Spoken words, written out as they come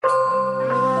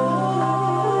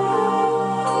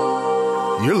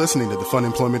You're listening to the Fun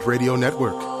Employment Radio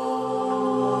Network. The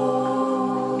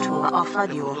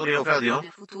future of radio.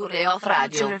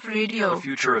 The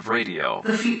future of radio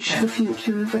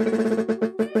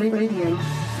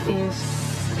is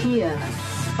here.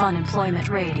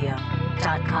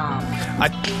 FunemploymentRadio.com.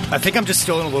 I think I'm just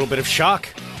still in a little bit of shock.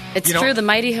 It's true. The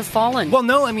mighty have fallen. Well,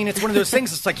 no, I mean, it's one of those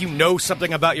things. It's like you know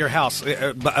something about your house,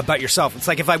 about yourself. It's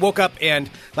like if I woke up and,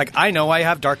 like, I know I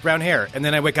have dark brown hair, and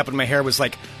then I wake up and my hair was,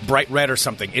 like, bright red or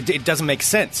something. It doesn't make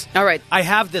sense. All right. I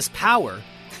have this power,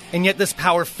 and yet this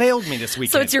power failed me this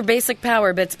weekend. So it's your basic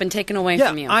power, but it's been taken away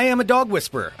from you. Yeah, I am a dog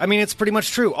whisperer. I mean, it's pretty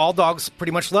much true. All dogs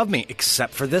pretty much love me,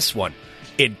 except for this one.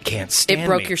 It can't stand me. It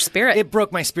broke your spirit. It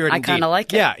broke my spirit, I indeed. kind of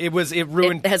like it. Yeah, it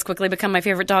ruined... It has quickly become my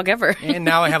favorite dog ever. And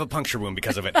now I have a puncture wound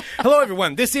because of it. Hello,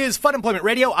 everyone. This is Fun Employment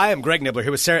Radio. I am Greg Nibbler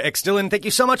here with Sarah X. Dillon. Thank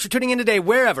you so much for tuning in today,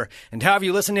 wherever and however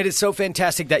you listen. It is so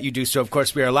fantastic that you do so. Of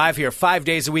course, we are live here 5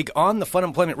 days a week on the Fun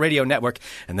Employment Radio Network,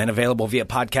 and then available via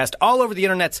podcast all over the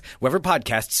internets, wherever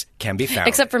podcasts can be found.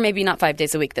 Except for maybe not 5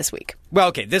 days a week this week. Well,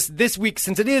 okay, this week,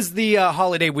 since it is the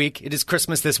holiday week, it is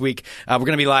Christmas this week, we're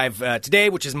going to be live today,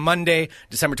 which is Monday,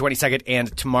 December 22nd,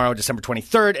 and tomorrow, December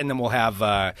 23rd, and then we'll have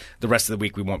the rest of the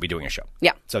week we won't be doing a show.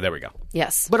 Yeah. So there we go.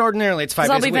 Yes. But ordinarily it's 5 days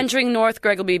a week. I'll be venturing north,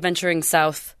 Greg will be venturing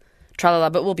south, tra-la-la,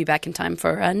 but we'll be back in time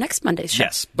for next Monday's show.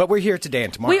 Yes, but we're here today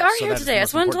and tomorrow. We are so here today. I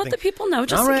just wanted to let the people know,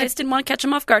 just All in right. case didn't want to catch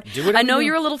them off guard. I know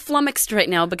you're a little flummoxed right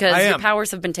now because your powers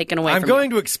have been taken away from you. I'm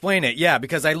going to explain it, yeah,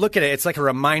 because I look at it, it's like a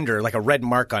reminder, like a red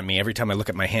mark on me every time I look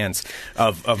at my hands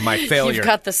of my failure. You've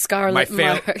got the scarlet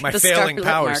mark. My the failing scarlet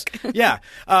powers. Mark. Yeah.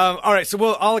 All right, so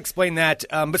I'll explain that.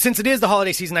 But since it is the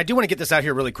holiday season, I do want to get this out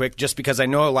here really quick, just because I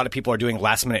know a lot of people are doing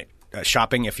last-minute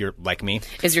shopping, if you're like me.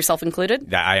 Is yourself included?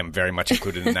 Yeah, I am very much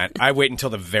included in that. I wait until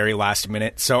the very last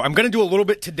minute. So I'm going to do a little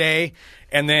bit today,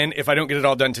 and then if I don't get it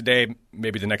all done today,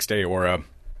 maybe the next day or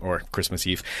Christmas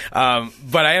Eve.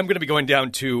 But I am going to be going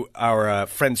down to our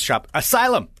friend's shop,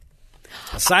 ASYLUM.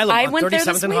 ASYLUM I on went there 37th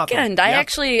this and Hawthorne. weekend.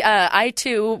 I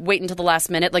too wait until the last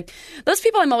minute. Like those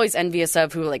people, I'm always envious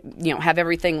of who have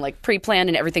everything like pre-planned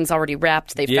and everything's already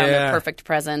wrapped. They've found their perfect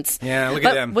presents. Yeah, look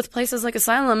at them. With places like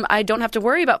ASYLUM, I don't have to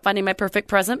worry about finding my perfect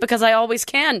present because I always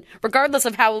can, regardless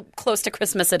of how close to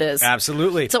Christmas it is.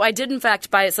 Absolutely. So I did in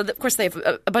fact buy it. So of course they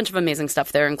have a bunch of amazing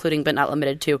stuff there, including but not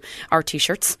limited to our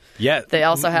T-shirts. Yeah, they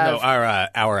also have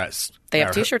They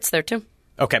have T-shirts there too.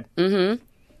 Okay. Mm-hmm.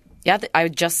 Yeah, I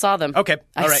just saw them. Okay,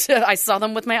 all right. I saw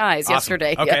them with my eyes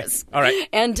yesterday. Okay, yes. all right.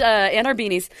 And our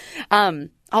beanies.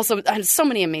 Also, so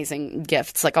many amazing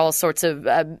gifts, like all sorts of,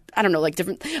 like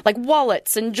different, like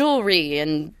wallets and jewelry,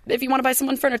 and if you want to buy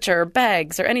someone furniture or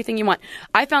bags or anything you want.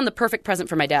 I found the perfect present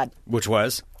for my dad. Which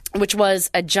was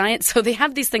a giant, so they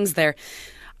have these things there.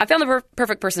 I found the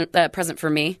perfect present for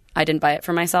me. I didn't buy it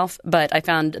for myself, but I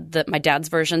found my dad's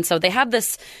version. So they have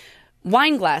this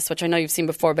wine glass, which I know you've seen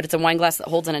before, but it's a wine glass that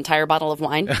holds an entire bottle of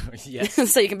wine.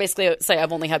 Yes. So you can basically say,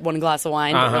 I've only had one glass of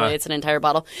wine, but really it's an entire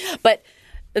bottle. But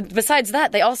besides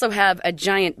that, they also have a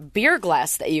giant beer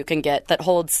glass that you can get that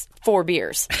holds 4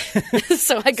 beers.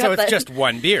 So it's just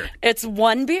one beer. It's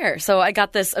one beer. So I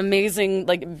got this amazing,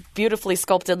 beautifully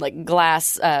sculpted,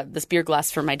 glass, this beer glass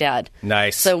for my dad.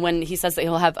 Nice. So when he says that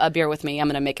he'll have a beer with me, I'm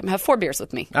going to make him have 4 beers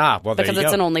with me. Ah, well, there you go. Because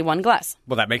it's an only one glass.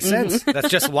 Well, that makes sense. That's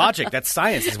just logic. That's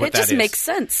science is what that is. It just makes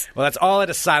sense. Well, that's all at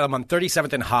ASYLUM on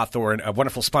 37th and Hawthorne, a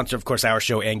wonderful sponsor, of course, our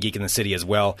show and Geek in the City as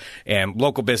well. And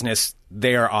local business,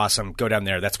 they are awesome. Go down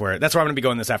there. That's where I'm going to be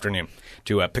going this afternoon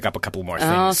to pick up a couple more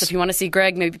things. Oh, so if you want to see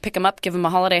Greg, maybe pick him up, give him a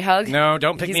holiday hug. No,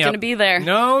 don't pick me up. He's going to be there.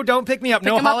 No, don't pick me up.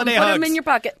 No holiday hugs. Put him in your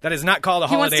pocket. That is not called a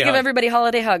holiday hug. He wants to give everybody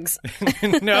holiday hugs.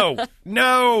 No.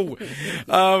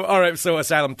 All right, so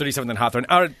ASYLUM, 37th and Hawthorne.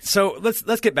 All right, so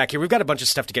let's get back here. We've got a bunch of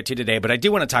stuff to get to today, but I do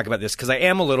want to talk about this because I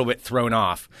am a little bit thrown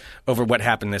off over what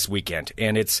happened this weekend.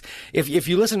 And it's if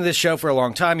you listen to this show for a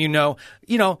long time, you know.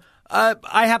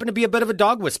 I happen to be a bit of a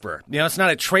dog whisperer. It's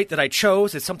not a trait that I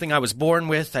chose. It's something I was born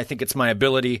with. I think it's my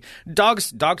ability.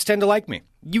 Dogs tend to like me.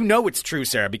 You know it's true,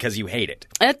 Sarah, because you hate it.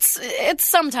 It's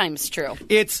sometimes true.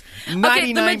 It's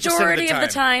 99% the majority of the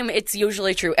time, it's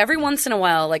usually true. Every once in a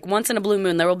while, once in a blue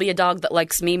moon, there will be a dog that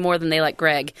likes me more than they like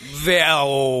Greg.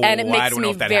 And it makes I don't know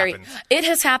if that happens. It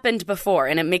has happened before,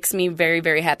 and it makes me very,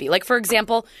 very happy. Like, for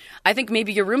example, I think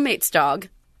maybe your roommate's dog,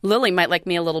 Lily, might like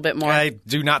me a little bit more. I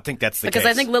do not think that's the case. Because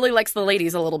I think Lily likes the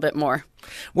ladies a little bit more.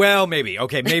 Well, maybe.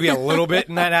 Okay, maybe a little bit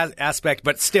in that aspect,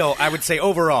 but still, I would say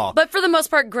overall. But for the most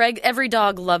part, Greg, every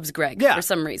dog loves Greg for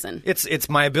some reason. It's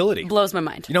my ability. Blows my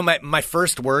mind. My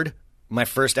first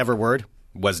ever word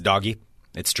was doggy.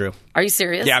 It's true. Are you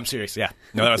serious? Yeah, I'm serious, yeah.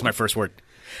 No, that was my first word.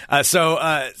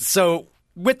 So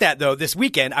with that, though, this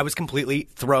weekend, I was completely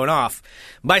thrown off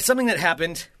by something that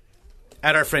happened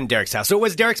at our friend Derek's house. So it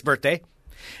was Derek's birthday.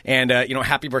 And,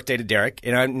 happy birthday to Derek.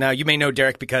 Now, you may know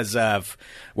Derek because of,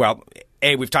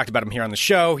 we've talked about him here on the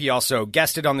show. He also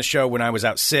guested on the show when I was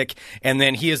out sick. And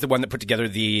then he is the one that put together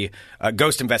the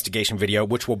ghost investigation video,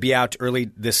 which will be out early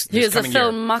this coming year. He is a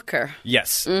filmmaker.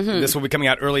 Yes. Mm-hmm. This will be coming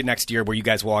out early next year where you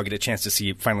guys will all get a chance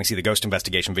to finally see the ghost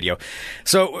investigation video.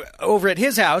 So over at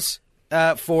his house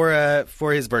for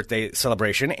his birthday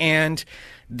celebration, and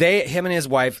him and his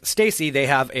wife, Stacy, they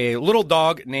have a little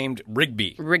dog named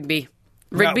Rigby. Rigby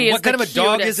what kind of a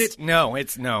dog is it? No.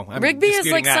 Rigby is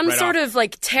like some sort of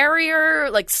like terrier,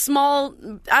 like small.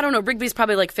 I don't know. Rigby's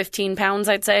probably like 15 pounds,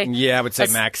 I'd say. Yeah, I would say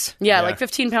max. Yeah, like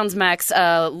 15 pounds max.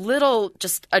 Little,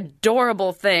 just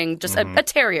adorable thing. Just a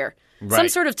terrier. Right. Some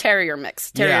sort of terrier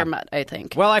mix. Terrier mutt, I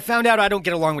think. Well, I found out I don't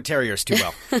get along with terriers too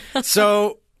well.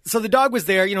 So the dog was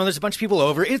there. There's a bunch of people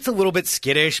over. It's a little bit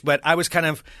skittish, but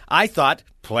I thought,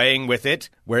 playing with it,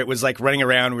 where it was like running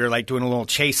around. We were like doing a little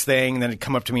chase thing, and then it'd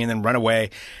come up to me and then run away.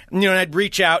 And I'd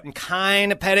reach out and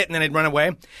kind of pet it, and then I'd run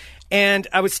away. And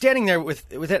I was standing there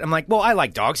with it. I'm like, well, I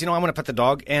like dogs. I want to pet the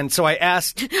dog. And so I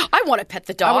asked. I want to pet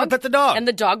the dog. I want to pet the dog. And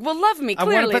the dog will love me,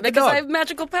 clearly, because I have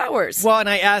magical powers. Well, and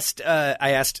I asked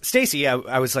Stacy,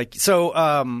 I was like,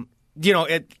 so,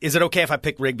 is it okay if I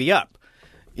pick Rigby up?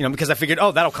 Because I figured,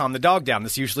 that'll calm the dog down.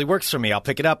 This usually works for me. I'll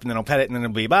pick it up, and then I'll pet it, and then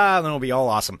it'll be, and then it'll be all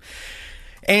awesome.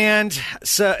 And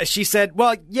so she said,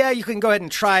 well, yeah, you can go ahead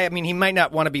and try. I mean, he might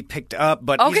not want to be picked up,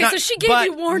 but okay, so she gave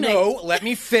you warning. No, let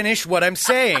me finish what I'm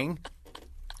saying.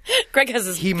 Greg has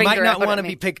his He finger might not out want at to me.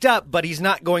 be picked up, but he's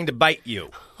not going to bite you.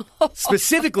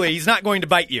 Specifically, he's not going to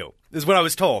bite you, is what I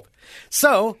was told.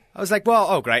 So I was like,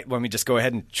 well, great. Let me just go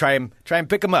ahead and try and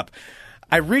pick him up.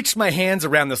 I reached my hands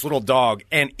around this little dog,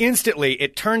 and instantly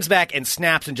it turns back and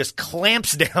snaps and just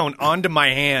clamps down onto my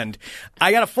hand.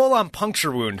 I got a full-on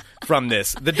puncture wound from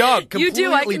this. The dog completely You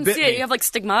do. I can bit see me. it. You have like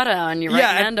stigmata on your right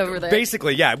hand over there.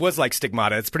 Basically, yeah, it was like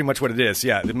stigmata. It's pretty much what it is.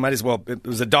 Yeah, it might as well. It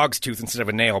was a dog's tooth instead of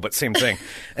a nail, but same thing.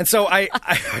 And so I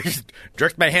just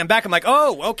jerked my hand back. I'm like,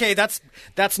 oh, okay, that's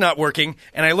not working.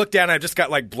 And I looked down, and I just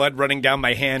got like blood running down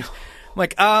my hand. I'm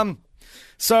like,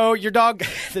 so your dog,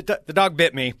 the dog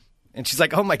bit me. And she's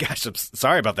like, oh, my gosh, I'm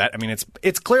sorry about that. I mean,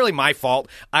 it's clearly my fault.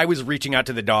 I was reaching out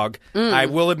to the dog. I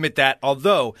will admit that.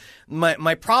 Although,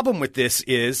 my problem with this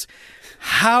is,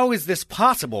 how is this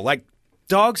possible? Like,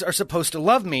 dogs are supposed to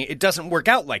love me. It doesn't work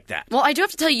out like that. Well, I do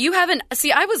have to tell you, you haven't...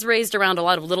 See, I was raised around a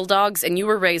lot of little dogs, and you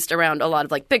were raised around a lot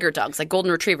of, like, bigger dogs, like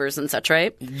golden retrievers and such,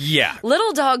 right? Yeah.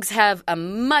 Little dogs have a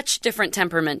much different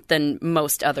temperament than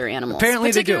most other animals.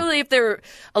 Apparently they do. Particularly if they're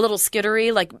a little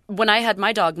skittery. Like, when I had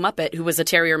my dog, Muppet, who was a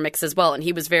terrier mix as well, and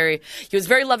he was very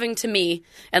loving to me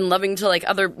and loving to, like,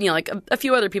 other, like, a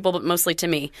few other people, but mostly to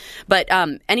me. But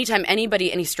anytime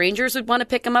any strangers would want to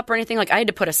pick him up or anything, like, I had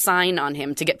to put a sign on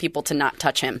him to get people to not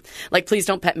touch him. Like, please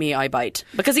don't pet me, I bite.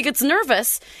 Because he gets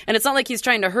nervous, and it's not like he's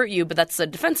trying to hurt you, but that's a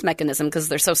defense mechanism because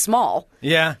they're so small.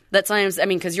 Yeah. That sometimes, I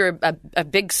mean, because you're a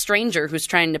big stranger who's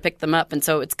trying to pick them up, and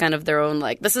so it's kind of their own,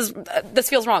 like, this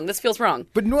feels wrong, this feels wrong.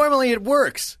 But normally it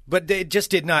works, but it just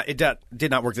did not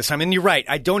work this time. And you're right,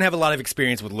 I don't have a lot of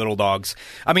experience with little dogs.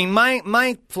 I mean,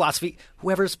 my philosophy,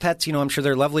 whoever's pets, I'm sure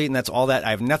they're lovely, and that's all that. I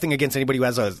have nothing against anybody who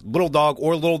has a little dog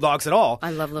or little dogs at all.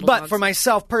 I love little dogs. But for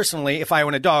myself personally, if I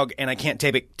own a dog and I can't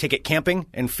take it camping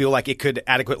and feel like it could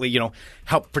adequately,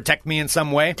 help protect me in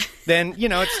some way, then,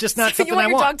 it's just not something I want.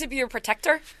 You want your dog to be your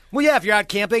protector? Well, yeah, if you're out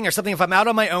camping or something, if I'm out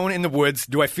on my own in the woods,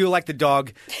 do I feel like the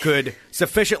dog could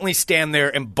sufficiently stand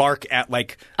there and bark at,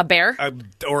 like... A bear?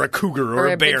 Or a cougar or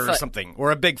a bear Bigfoot. Or something.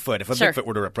 Or a Bigfoot, if a Sure. Bigfoot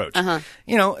were to approach. Uh-huh.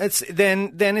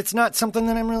 Then it's not something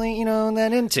that I'm really,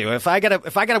 that into. If I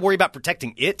gotta worry about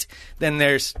protecting it, then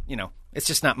there's, it's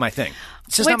just not my thing.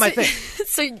 It's just not my thing.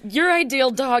 So your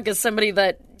ideal dog is somebody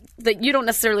that you don't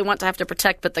necessarily want to have to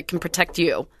protect, but that can protect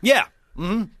you. Yeah.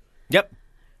 Mm-hmm. Yep.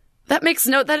 That makes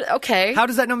okay. How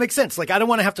does that not make sense? Like, I don't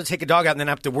want to have to take a dog out and then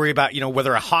have to worry about,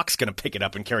 whether a hawk's going to pick it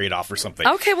up and carry it off or something.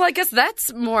 Okay, well, I guess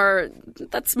that's more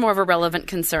of a relevant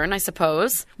concern, I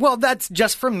suppose. Well, that's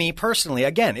just for me personally.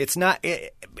 Again, it's not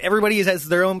everybody has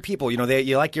their own people.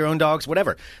 You like your own dogs,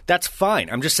 whatever. That's fine.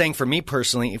 I'm just saying for me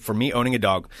personally, for me owning a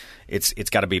dog, it's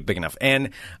got to be big enough.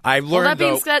 And I've learned, well, that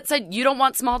being said, you don't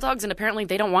want small dogs, and apparently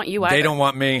they don't want you either. They don't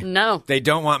want me. No. They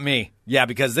don't want me. Yeah,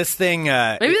 because this thing...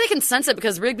 Maybe they can sense it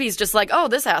because Rigby's just like, oh,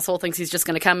 this asshole thinks he's just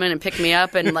going to come in and pick me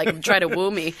up and like try to woo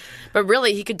me. But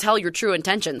really, he could tell your true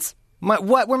intentions.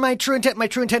 What were my true intentions? My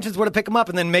true intentions were to pick him up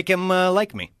and then make him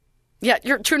like me. Yeah,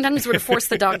 your true intentions were to force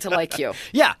the dog to like you.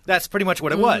 Yeah, that's pretty much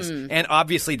what it was. And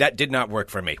obviously, that did not work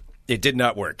for me. It did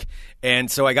not work. And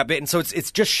so I got bitten. So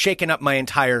it's just shaken up my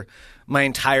entire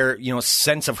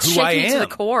sense of who I am. Shaking to the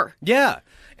core. Yeah.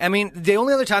 I mean, the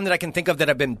only other time that I can think of that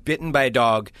I've been bitten by a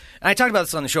dog, and I talked about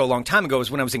this on the show a long time ago,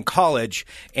 was when I was in college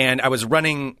and I was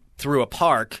running through a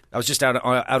park. I was just out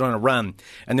on a run,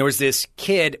 and there was this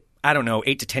kid, I don't know,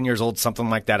 8 to 10 years old,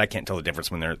 something like that. I can't tell the difference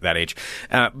when they're that age.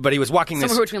 But he was walking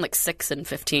somewhere between like 6 and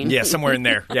 15. Yeah, somewhere in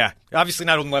there. Yeah. Obviously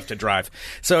not old enough to drive.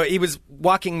 So he was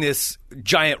walking this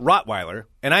giant Rottweiler,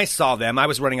 and I saw them. I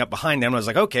was running up behind them. And I was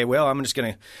like, okay, well, I'm just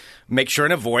going to make sure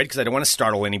and avoid because I don't want to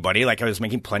startle anybody. Like I was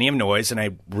making plenty of noise, and I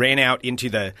ran out into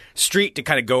the street to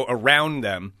kind of go around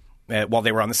them. While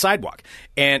they were on the sidewalk.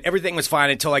 And everything was fine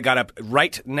until I got up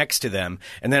right next to them.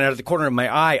 And then out of the corner of my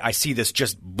eye, I see this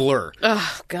just blur.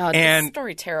 Oh, God. This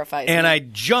story terrifies me. And I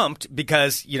jumped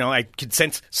because, I could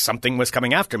sense something was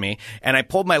coming after me. And I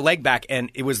pulled my leg back,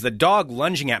 and it was the dog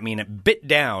lunging at me, and it bit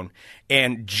down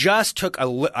and just took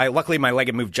luckily my leg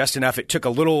had moved just enough. It took a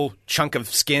little chunk of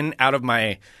skin out of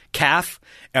my calf,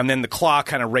 and then the claw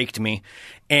kind of raked me.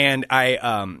 And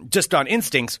I, just on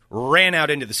instincts, ran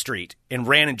out into the street and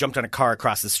jumped on a car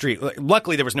across the street.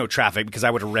 Luckily, there was no traffic because I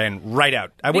would have ran right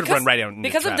out. I would have run right out into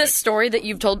because traffic. Of this story that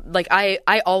you've told, like,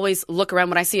 I always look around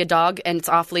when I see a dog and it's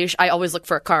off leash. I always look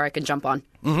for a car I can jump on.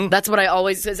 Mm-hmm. That's what I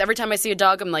always, because every time I see a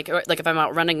dog, I'm like if I'm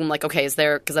out running, I'm like, okay, is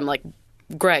there, because I'm like,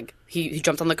 Greg, he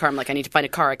jumped on the car. I'm like, I need to find a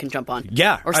car I can jump on.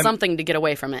 Yeah. Or something to get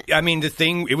away from it. I mean,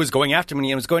 it was going after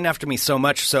me. It was going after me so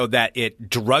much so that it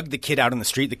drugged the kid out on the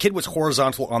street. The kid was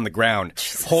horizontal on the ground,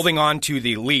 holding on to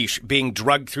the leash, being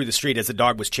drugged through the street as the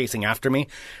dog was chasing after me.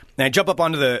 And I jump up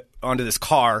onto this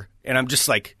car, and I'm just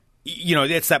like,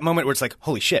 it's that moment where it's like,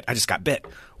 holy shit, I just got bit.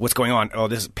 What's going on? Oh,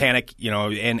 this is panic,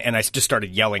 and I just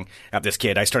started yelling at this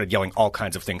kid. I started yelling all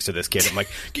kinds of things to this kid. I'm like,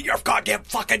 get your goddamn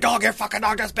fucking dog, your fucking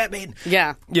dog just bit me.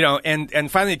 Yeah. And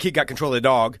finally the kid got control of the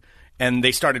dog, and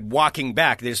they started walking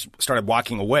back. They just started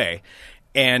walking away.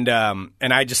 And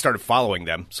I just started following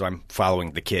them. So I'm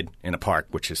following the kid in a park,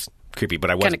 which is creepy,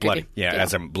 but I was bloody. Yeah,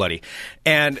 as I'm bloody.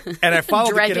 And I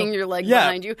followed dragging the kid. your leg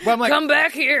behind you. Well, I'm like, come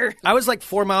back here. I was like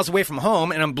 4 miles away from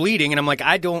home, and I'm bleeding, and I'm like,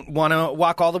 I don't want to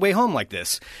walk all the way home like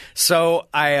this. So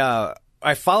I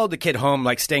followed the kid home,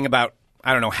 like staying about,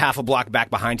 I don't know, half a block back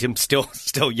behind him, still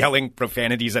yelling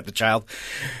profanities at the child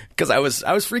because I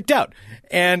was freaked out.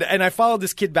 And I followed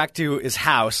this kid back to his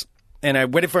house. And I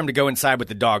waited for him to go inside with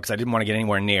the dog because I didn't want to get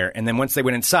anywhere near. And then once they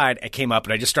went inside, I came up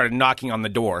and I just started knocking on the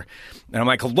door. And I'm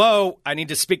like, hello, I need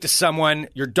to speak to someone.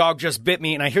 Your dog just bit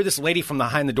me. And I hear this lady from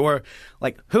behind the door,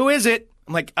 like, who is it?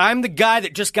 I'm like, I'm the guy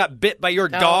that just got bit by your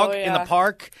dog in the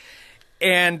park.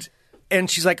 And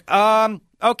she's like,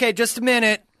 okay, just a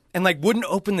minute. And like wouldn't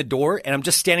open the door. And I'm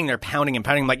just standing there pounding and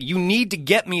pounding. I'm like, you need to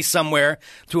get me somewhere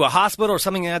to a hospital or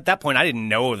something. And at that point, I didn't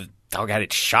know the dog had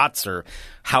its shots or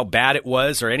how bad it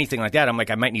was or anything like that. I'm like,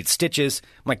 I might need stitches.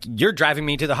 I'm like, you're driving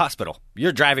me to the hospital.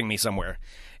 You're driving me somewhere.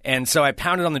 And so I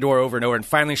pounded on the door over and over, and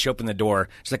finally she opened the door.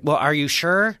 She's like, well, are you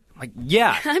sure? I'm like,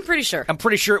 yeah. I'm pretty sure. I'm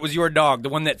pretty sure it was your dog, the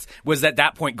one that was at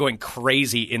that point going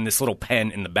crazy in this little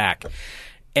pen in the back.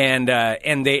 And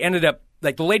they ended up,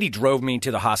 like, the lady drove me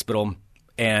to the hospital,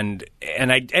 and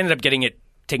I ended up getting it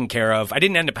taken care of. I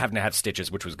didn't end up having to have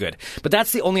stitches, which was good. But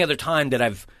that's the only other time that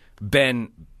I've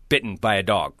been bitten by a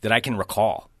dog that I can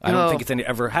recall. I don't think it's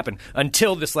ever happened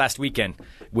until this last weekend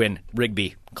when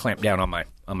Rigby clamped down on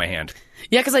my hand.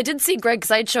 Yeah, because I did see Greg,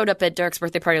 because I had showed up at Derek's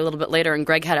birthday party a little bit later, and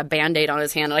Greg had a Band-Aid on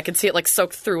his hand, and I could see it like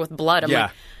soaked through with blood. I'm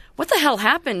like, what the hell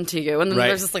happened to you? And then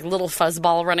there's this like little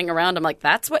fuzzball running around. I'm like,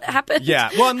 that's what happened? Yeah.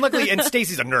 Well, and luckily, and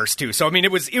Stacy's a nurse too. So, I mean,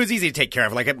 it was easy to take care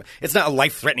of. Like, it's not a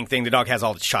life-threatening thing. The dog has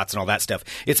all the shots and all that stuff.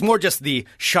 It's more just the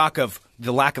shock of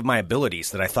the lack of my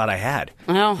abilities that I thought I had.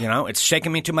 Oh. It's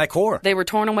shaken me to my core. They were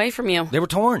torn away from you. They were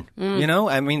torn.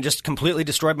 I mean, just completely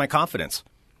destroyed my confidence.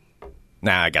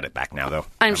 Nah, I got it back now, though.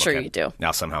 I'm sure you do.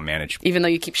 Now somehow manage. Even though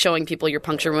you keep showing people your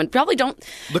puncture wound. Probably don't.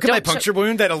 Look at my puncture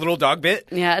wound that a little dog bit.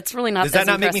 Yeah, it's really not. Does that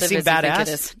not make me seem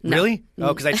badass? No. Really? No.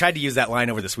 Oh, because I tried to use that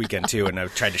line over this weekend, too, and I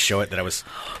tried to show it that I was...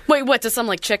 Wait, what? To some,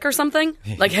 like, chick or something?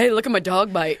 Like, hey, look at my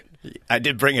dog bite. I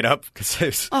did bring it up because it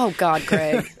was... Oh, God,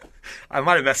 Greg. I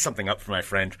might have messed something up for my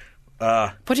friend.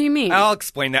 What do you mean? I'll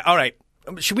explain that. All right.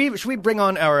 Should we bring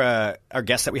on our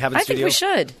guest that we have in studio? I think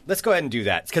we should. Let's go ahead and do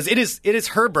that because it is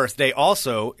her birthday.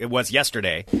 Also, it was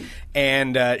yesterday,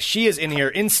 and she is in here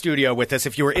in studio with us.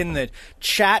 If you were in the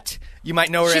chat, you might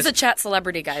know her. She's a chat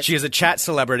celebrity, guys. She is a chat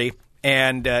celebrity,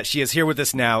 and she is here with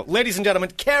us now, ladies and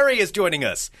gentlemen. KARI is joining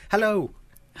us. Hello.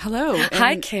 Hello.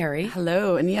 Hi, KARI.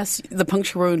 Hello. And yes, the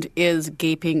puncture wound is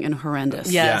gaping and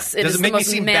horrendous. Yes, yeah. it is the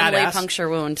most manly puncture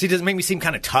wound. See, does it make me seem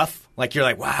kind of tough? Like, you're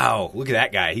like, wow, look at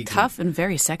that guy. He Tough and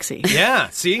very sexy. Yeah,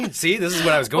 see, this is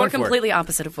what I was going for. Or completely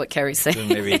opposite of what Carrie's saying.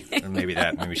 Maybe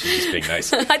she's just being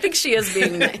nice. I think she is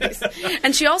being nice.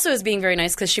 And she also is being very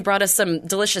nice because she brought us some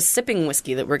delicious sipping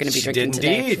whiskey that we're going to be drinking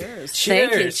today. Cheers.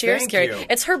 Thank you. Cheers, Thank Carrie. you.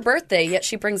 It's her birthday, yet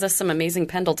she brings us some amazing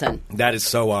Pendleton. That is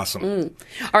so awesome.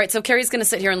 All right, so Carrie's going to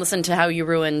sit here and listen to how you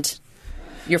ruined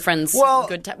your friend's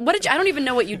good time. What did you? I don't even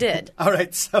know what you did. All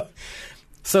right,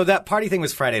 so that party thing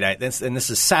was Friday night, and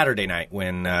this is Saturday night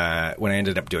when I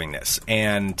ended up doing this.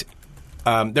 And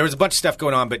there was a bunch of stuff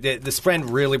going on, but this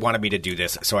friend really wanted me to do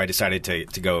this, so I decided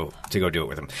to go do it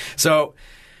with him. So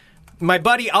my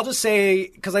buddy, I'll just say,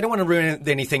 because I don't want to ruin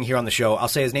anything here on the show, I'll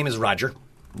say his name is Roger.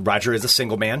 Roger is a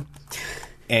single man,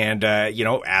 and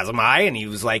as am I. And he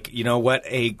was like, you know what,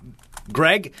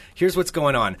 Greg, here's what's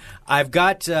going on. I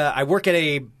work at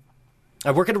a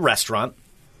restaurant,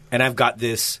 and I've got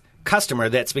this customer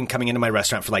that's been coming into my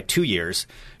restaurant for like 2 years.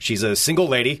 She's a single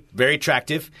lady, very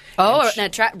attractive. Oh,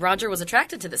 Roger was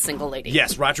attracted to this single lady.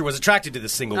 Yes, Roger was attracted to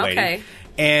this single lady.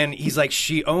 And he's like,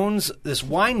 she owns this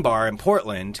wine bar in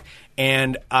Portland,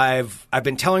 and I've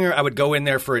been telling her I would go in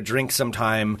there for a drink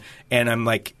sometime, and I'm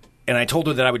like, and I told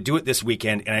her that I would do it this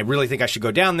weekend, and I really think I should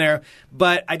go down there,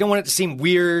 but I don't want it to seem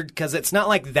weird because it's not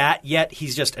like that yet.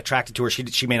 He's just attracted to her.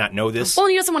 She may not know this. Well,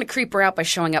 he doesn't want to creep her out by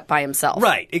showing up by himself.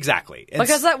 Right, exactly.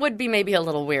 Because that would be maybe a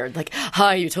little weird. Like,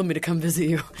 hi, you told me to come visit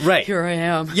you. Right. Here I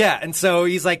am. Yeah, and so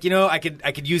he's like, I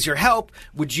could use your help.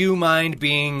 Would you mind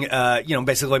being,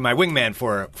 basically my wingman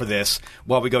for this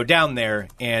while we go down there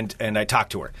and I talk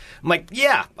to her? I'm like,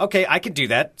 yeah, okay, I could do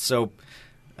that. So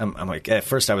I'm like, at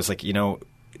first I was like,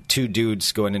 two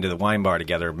dudes going into the wine bar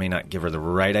together may not give her the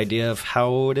right idea of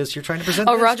how it is you're trying to present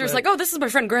this. Roger's like, this is my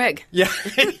friend Greg. Yeah.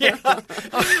 Yeah.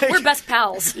 We're best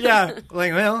pals. Yeah.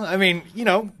 Like, well, I mean,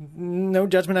 no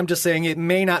judgment. I'm just saying it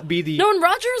may not be the... No, and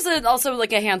Roger's also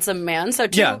like a handsome man. So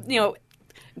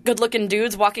good-looking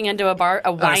dudes walking into a wine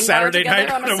bar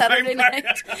together on a Saturday night.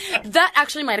 That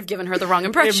actually might have given her the wrong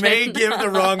impression. It may give the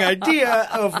wrong idea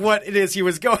of what it is he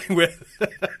was going with.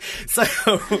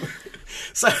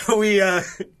 So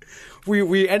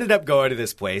we ended up going to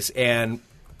this place, and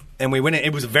we went in.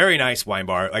 It was a very nice wine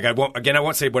bar. Like, I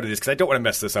won't say what it is because I don't want to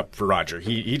mess this up for Roger.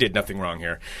 He did nothing wrong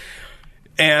here.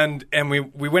 And we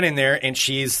went in there, and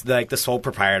she's like the sole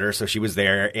proprietor, so she was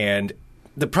there. And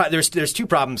there's two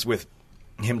problems with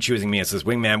him choosing me as his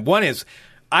wingman. One is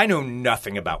I know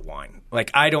nothing about wine.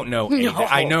 Like, I don't know anything. No.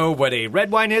 I know what a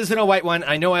red wine is and a white wine.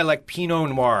 I know I like Pinot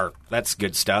Noir. That's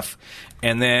good stuff.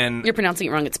 And then... You're pronouncing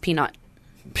it wrong. It's peanut.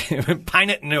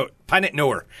 Pinot Noir.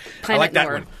 I like that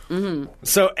one. Mm-hmm.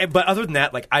 So, but other than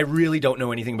that, like, I really don't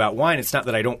know anything about wine. It's not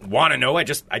that I don't want to know. I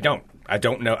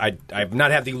don't know. I've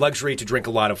not had the luxury to drink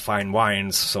a lot of fine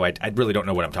wines, so I really don't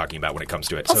know what I'm talking about when it comes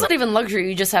to it. Well, it's not even luxury.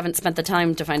 You just haven't spent the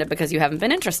time to find it because you haven't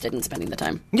been interested in spending the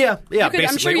time. Yeah,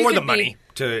 basically, or the money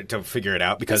to figure it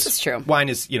out, because this is true. Wine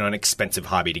is an expensive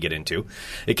hobby to get into.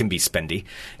 It can be spendy,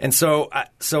 and so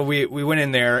we went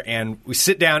in there and we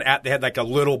sit down they had like a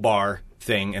little bar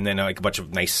thing, and then like a bunch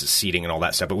of nice seating and all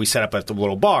that stuff. But we set up at the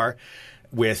little bar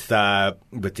with the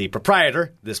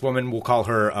proprietor. This woman, we'll call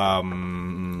her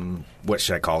what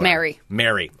should I call her? Mary.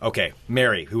 Mary. Okay,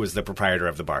 Mary, who was the proprietor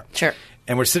of the bar. Sure.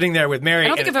 And we're sitting there with Mary. I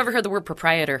don't think I've ever heard the word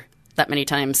proprietor that many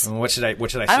times. What should I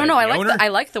say? I don't know. I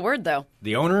like the word though.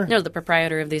 The owner? No, the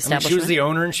proprietor of the establishment. She was the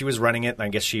owner, and she was running it. And I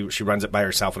guess she runs it by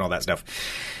herself and all that stuff.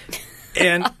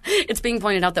 And it's being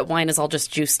pointed out that wine is all just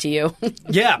juice to you.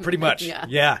 Yeah, pretty much.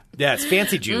 Yeah, it's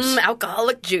fancy juice.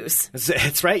 Alcoholic juice.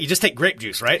 It's right. You just take grape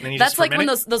juice, right? And then you That's just like when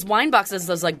those wine boxes,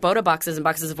 those like Boda boxes and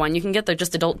boxes of wine you can get. They're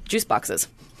just adult juice boxes.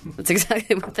 That's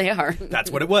exactly what they are. That's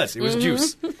what it was. It was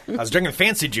juice. I was drinking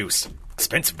fancy juice,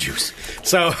 expensive juice.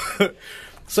 So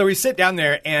we sit down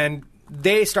there, and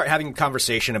they start having a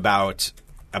conversation about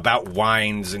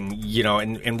wines, and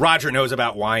and Roger knows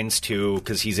about wines too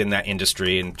because he's in that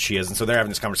industry, and she is, and so they're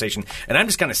having this conversation, and I'm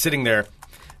just kind of sitting there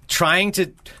trying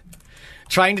to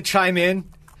chime in,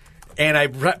 and I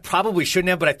probably shouldn't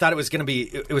have, but I thought it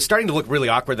was starting to look really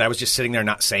awkward that I was just sitting there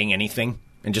not saying anything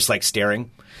and just like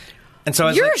staring. And so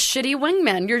You're a shitty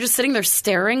wingman. You're just sitting there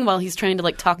staring while he's trying to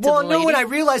like talk to the lady. Well, no, and I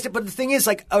realized it, but the thing is,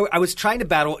 like, I was trying to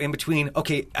battle in between,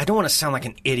 okay, I don't want to sound like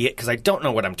an idiot because I don't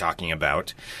know what I'm talking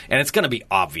about. And it's going to be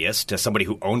obvious to somebody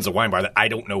who owns a wine bar that I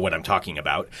don't know what I'm talking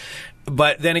about.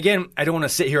 But then again, I don't want to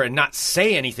sit here and not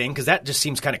say anything because that just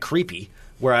seems kind of creepy,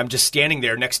 where I'm just standing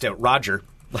there next to Roger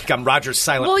Like I'm Roger's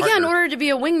silent partner. Well, yeah, in order to be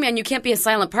a wingman, you can't be a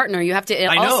silent partner. You have to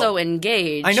also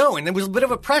engage. I know, and it was a bit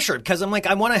of a pressure because I'm like,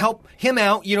 I want to help him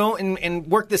out, and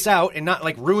work this out and not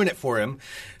like ruin it for him.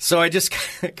 So I just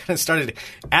kind of started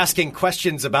asking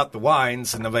questions about the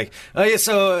wines, and I'm like, oh yeah,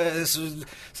 so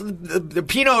the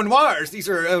Pinot Noirs, these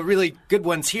are really good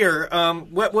ones here.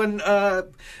 What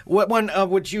one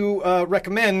would you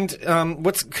recommend? I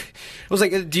was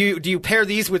like, do you pair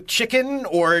these with chicken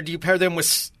or do you pair them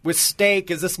with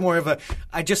steak? Is this more of a?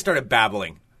 I just started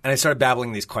babbling. And I started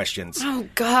babbling these questions. Oh,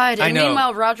 God. And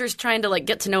meanwhile, Roger's trying to,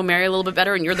 get to know Mary a little bit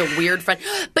better, and you're the weird friend.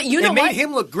 But you know what? It made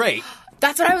him look great.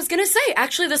 That's what I was going to say.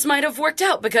 Actually, this might have worked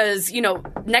out because,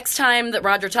 next time that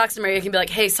Roger talks to Mary, he can be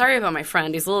like, hey, sorry about my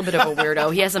friend. He's a little bit of a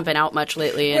weirdo. He hasn't been out much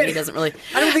lately, and he doesn't really...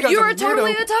 I don't think I was You are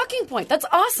totally a talking point. That's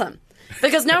awesome.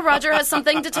 Because now Roger has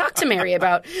something to talk to Mary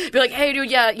about. Be like, hey,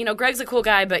 dude, yeah, Greg's a cool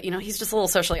guy, but, he's just a little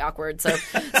socially awkward, so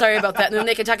sorry about that. And then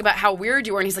they can talk about how weird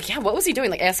you were, and he's like, yeah, what was he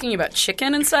doing? Like, asking you about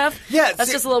chicken and stuff? Yeah.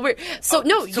 That's just a little weird. So,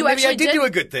 no, you maybe actually I did do a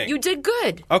good thing. You did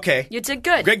good. Okay. You did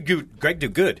good. Greg do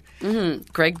good.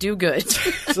 Mm-hmm. Greg do good.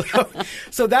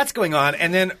 so that's going on,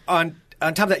 and then on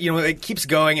top of that, it keeps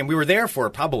going, and we were there for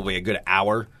probably a good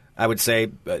hour, I would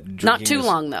say. Not too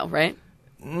long, though, right?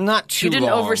 Not too long. You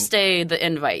didn't overstay the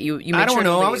invite. You made I don't sure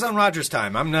know. to leave. I was on Roger's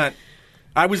time. I'm not.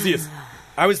 I was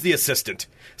the assistant.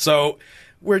 So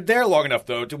we're there long enough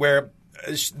though to where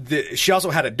she also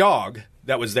had a dog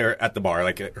that was there at the bar,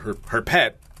 like her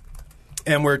pet,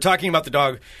 and we're talking about the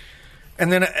dog.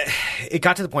 And then it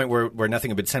got to the point where nothing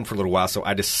had been said for a little while, so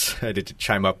I decided to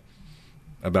chime up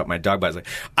about my dog. But I was like,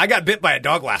 I got bit by a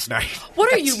dog last night.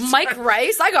 What are you, Mike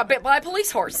Rice? I got bit by a police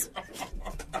horse.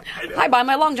 I buy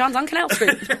my Long Johns on Canal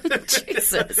Street.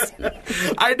 Jesus.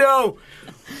 I know.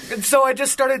 And so I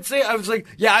just started saying, I was like,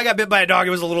 yeah, I got bit by a dog.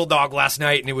 It was a little dog last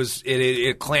night, and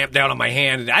it clamped down on my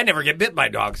hand. And I never get bit by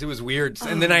dogs. It was weird.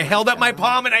 And then I held up my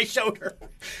palm, and I showed her.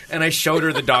 And I showed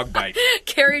her the dog bite.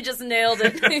 Carrie just nailed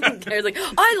it. Carrie's like,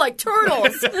 I like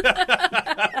turtles.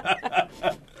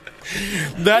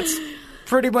 That's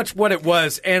pretty much what it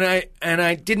was, and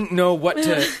I didn't know what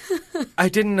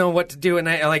to do, and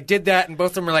I did that, and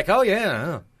both of them were like, "Oh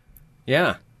yeah."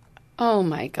 Oh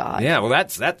my God. Yeah, well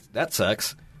that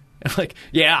sucks. I'm like,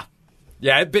 yeah,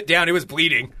 it bit down. It was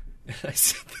bleeding.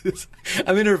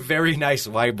 I'm in a very nice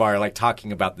wine bar,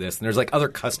 talking about this, and there's other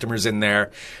customers in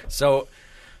there, so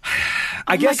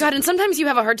I guess. Oh my God! And sometimes you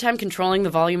have a hard time controlling the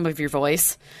volume of your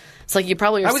voice. It's like you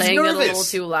probably are saying it a little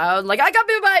too loud. Like, I got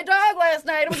bit by a dog last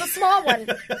night. It was a small one.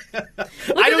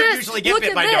 I don't usually get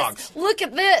bit by dogs. Look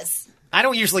at this. I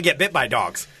don't usually get bit by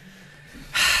dogs.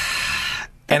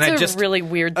 That's a really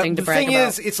weird thing to brag about. The thing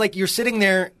is, it's like you're sitting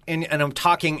there and I'm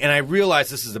talking, and I realize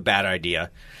this is a bad idea.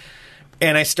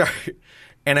 And I start...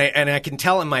 And I can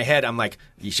tell in my head, I'm like,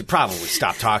 you should probably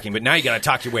stop talking, but now you got to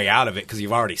talk your way out of it because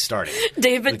you've already started.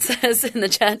 David says in the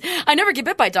chat, I never get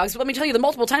bit by dogs, but let me tell you the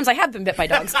multiple times I have been bit by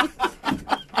dogs. I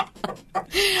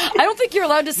don't think you're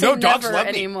allowed to say dogs never love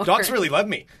anymore. Me. Dogs really love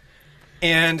me.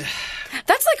 And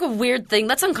that's a weird thing.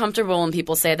 That's uncomfortable when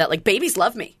people say that. Like, babies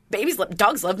love me.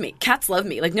 Dogs love me. Cats love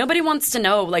me. Like, nobody wants to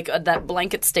know, that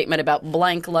blanket statement about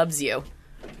blank loves you.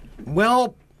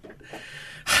 Well...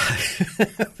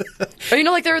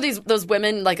 Or there are those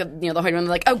women, the white women,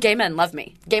 like, oh, gay men love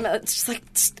me. Gay men, it's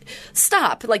just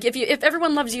stop. Like, if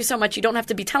everyone loves you so much, you don't have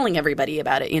to be telling everybody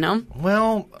about it,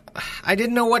 Well, I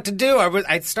didn't know what to do.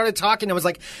 I started talking. I was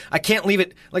like, I can't leave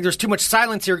it. Like, there's too much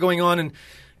silence here going on,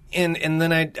 and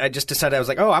then I just decided, I was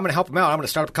like, oh, I'm going to help him out. I'm going to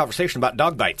start up a conversation about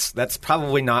dog bites. That's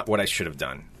probably not what I should have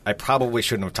done. I probably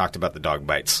shouldn't have talked about the dog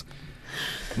bites.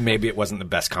 Maybe it wasn't the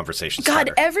best conversation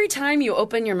starter. God, every time you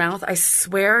open your mouth, I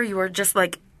swear you are just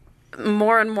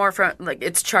more and more from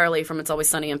it's Charlie from It's Always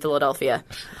Sunny in Philadelphia.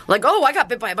 Like, oh, I got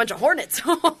bit by a bunch of hornets.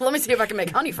 Let me see if I can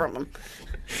make honey from them.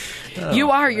 Oh,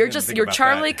 you're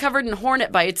Charlie covered in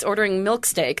hornet bites ordering milk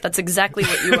steak. That's exactly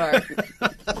what you are.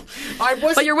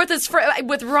 But you're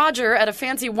with Roger at a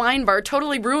fancy wine bar,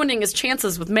 totally ruining his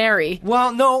chances with Mary.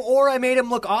 Well, no, or I made him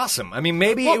look awesome. I mean,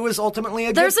 maybe it was ultimately a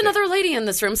good There's thing. Another lady in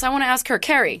this room, so I want to ask her,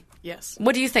 Carrie. Yes.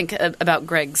 What do you think about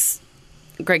Greg's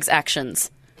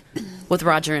actions with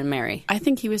Roger and Mary? I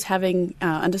think he was having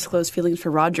undisclosed feelings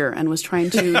for Roger and was trying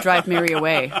to drive Mary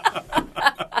away.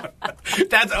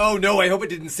 Oh no, I hope it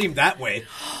didn't seem that way.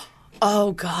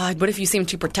 Oh God, what if you seem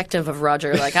too protective of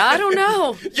Roger? Like, I don't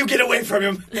know. You get away from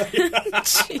him.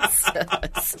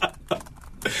 Jesus.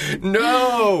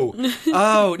 No.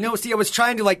 Oh, no, see, I was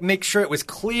trying to make sure it was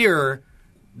clear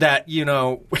that,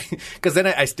 because then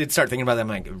I did start thinking about that. I'm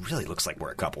like, it really looks like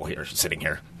we're a couple here, sitting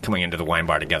here, coming into the wine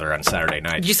bar together on Saturday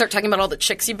night. Did you start talking about all the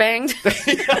chicks you banged?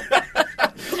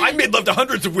 I made love to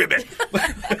hundreds of women.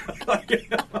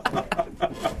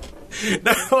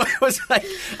 No, I was like,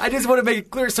 I just want to make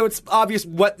it clear so it's obvious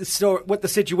what the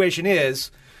situation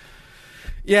is.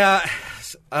 Yeah.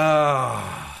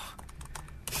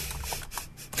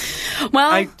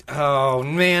 Well, oh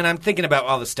man, I'm thinking about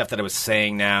all the stuff that I was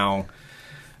saying now.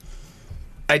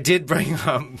 I did bring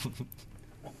up.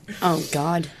 oh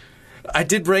God. I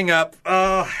did bring up.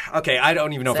 Okay, I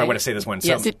don't even know if I want to say this one. So.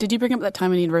 Yes. Did you bring up that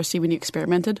time in university when you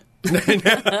experimented?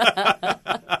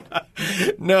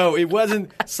 No, it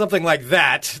wasn't something like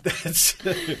that. That's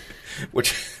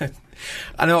which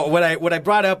I know. What I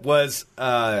brought up was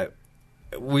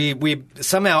we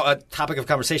somehow a topic of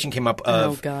conversation came up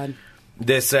of oh God.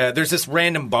 this. There's this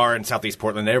random bar in Southeast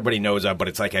Portland that everybody knows of, but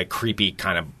it's like a creepy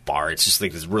kind of bar. It's just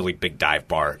like this really big dive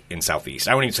bar in Southeast.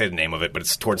 I won't even say the name of it, but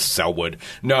it's towards Selwood.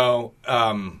 No.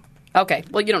 Okay.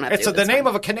 Well, you don't have It's to. the name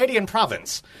of a Canadian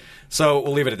province. So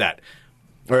we'll leave it at that.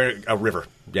 Or a river.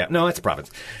 Yeah. No, it's a province.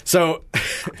 So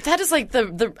That is like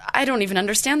the I don't even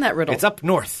understand that riddle. it's up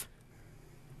north.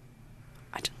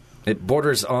 I don't- It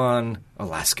borders on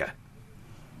Alaska.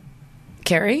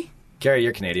 KARI? Kari,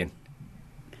 you're Canadian.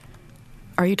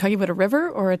 Are you talking about a river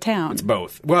or a town? It's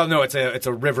both. Well, no, it's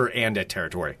a river and a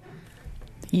territory.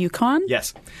 Yukon?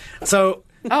 Yes. So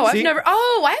Oh, see?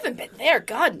 I haven't been there.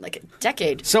 God, in like a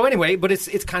decade. So anyway, but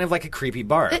it's kind of like a creepy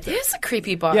bar. It is a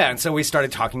creepy bar. Yeah, and so we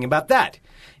started talking about that.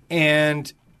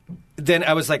 And then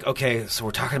I was like, okay, so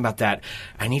we're talking about that.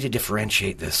 I need to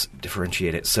differentiate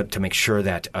it so to make sure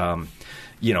that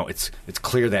it's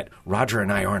clear that Roger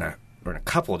and I are in a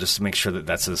couple, just to make sure that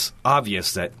that's as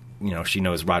obvious that she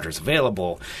knows Roger's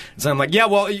available. So I'm like,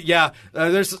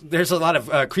 there's a lot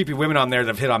of creepy women on there that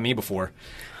have hit on me before.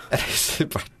 And I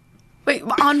said, Wait,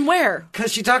 on where?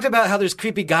 because she talked about how there's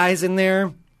creepy guys in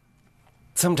there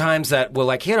sometimes that will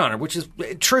like hit on her, which is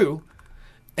true.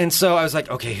 And so I was like,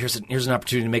 okay, here's an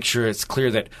opportunity to make sure it's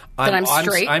clear that I'm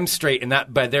straight? I'm straight, and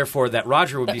that, but therefore that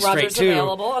Roger would be straight Roger's too.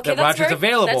 available. Okay, that Roger's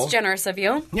available. That's generous of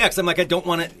you. Yeah, because I'm like, I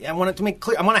want it to make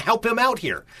clear. I want to help him out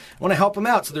here. I want to help him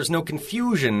out so there's no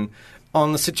confusion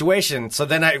on the situation. So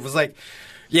then I was like,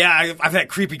 yeah, I've had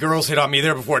creepy girls hit on me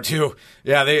there before too.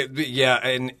 Yeah,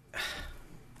 and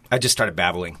I just started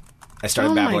babbling. I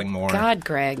started babbling more. God,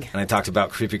 Greg. And I talked about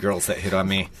creepy girls that hit on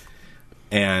me.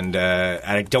 And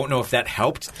I don't know if that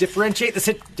helped differentiate it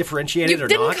or not. You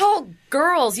didn't call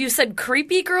girls. You said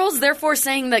creepy girls, therefore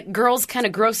saying that girls kind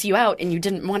of gross you out and you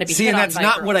didn't want to be hit on by girls. See, and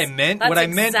that's not what I meant. That's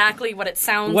exactly what it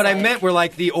sounds What like. I meant were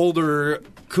like the older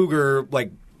cougar,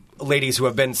 like, ladies who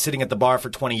have been sitting at the bar for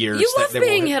 20 years. You love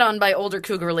being hit on by older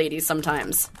cougar ladies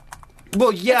sometimes.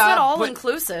 Well, yeah. It's not all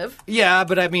inclusive. Yeah,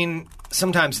 but I mean,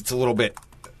 sometimes it's a little bit...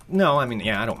 No, I mean,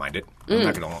 yeah, I don't mind it. I'm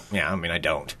not going to... Yeah, I mean, I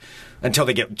don't. Until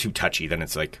they get too touchy, then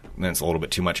it's a little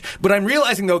bit too much. But I'm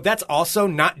realizing, though, that's also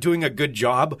not doing a good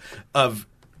job of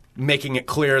making it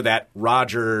clear that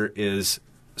Roger is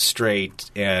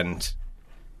straight, and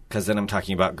because then I'm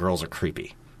talking about girls are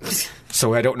creepy.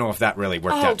 So I don't know if that really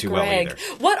worked out too well either.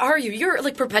 What are you? You're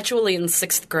like perpetually in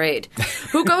 6th grade.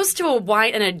 Who goes to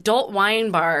an adult wine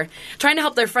bar trying to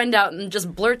help their friend out and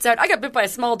just blurts out, "I got bit by a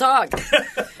small dog."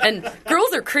 And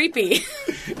girls are creepy.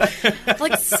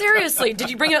 Like, seriously, did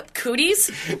you bring up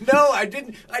cooties? No, I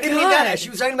didn't mean that.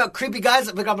 She was talking about creepy guys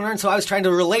that pick up on her, and so I was trying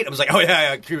to relate. I was like, oh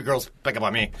yeah, creepy girls pick up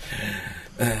on me.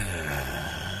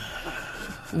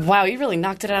 Wow, you really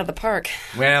knocked it out of the park.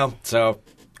 Well, so...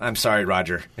 I'm sorry,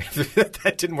 Roger.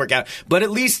 That didn't work out. But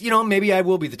at least, maybe I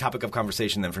will be the topic of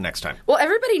conversation then for next time. Well,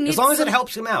 everybody needs... As long as it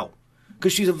helps him out.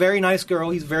 Because she's a very nice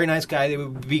girl. He's a very nice guy. It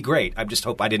would be great. I just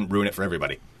hope I didn't ruin it for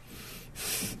everybody.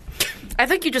 I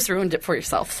think you just ruined it for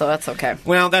yourself, so that's okay.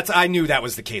 Well, I knew that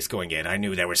was the case going in. I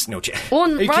knew there was no chance. Well,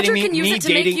 and Roger can use it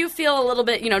to make you feel a little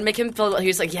bit, make him feel...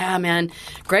 He's like, yeah, man,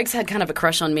 Greg's had kind of a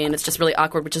crush on me, and it's just really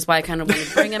awkward, which is why I kind of wanted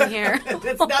to bring him here.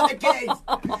 That's not the case.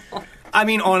 I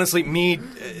mean, honestly,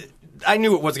 I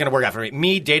knew it wasn't going to work out for me.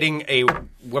 Me dating a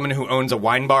woman who owns a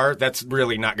wine bar, that's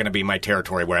really not going to be my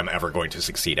territory where I'm ever going to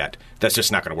succeed at. That's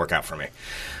just not going to work out for me.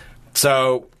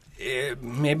 So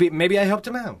maybe I helped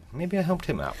him out. Maybe I helped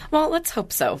him out. Well, let's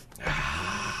hope so.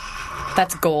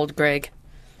 That's gold, Greg.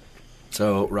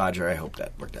 So, Roger, I hope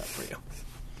that worked out for you.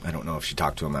 I don't know if she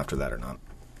talked to him after that or not.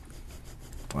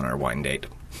 On our wine date.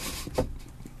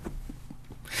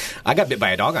 I got bit by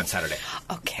a dog on Saturday.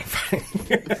 Okay.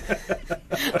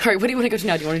 All right, what do you want to go to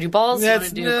now? Do you want to do balls? Do you want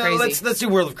to do crazy? Let's do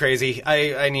World of Crazy.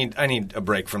 I need a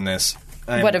break from this.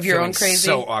 What, of your own crazy?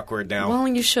 So awkward now. Well,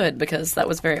 you should, because that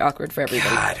was very awkward for everybody.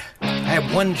 God, I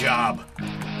have one job.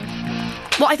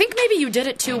 Well, I think maybe you did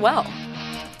it too well.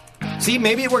 See,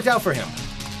 maybe it worked out for him.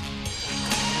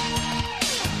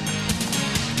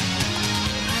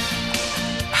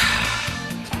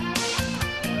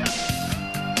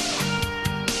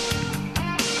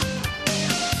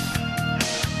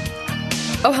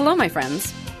 Oh, hello, my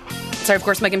friends. Sorry, of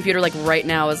course, my computer, right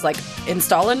now is,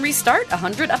 install and restart,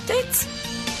 100 updates?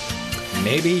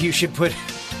 Maybe you should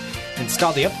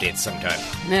install the updates sometime.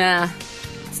 Yeah,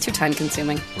 it's too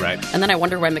time-consuming. Right. And then I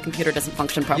wonder why my computer doesn't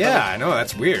function properly. Yeah, I know,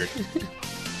 that's weird.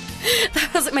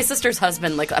 That was my sister's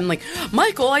husband. I'm like,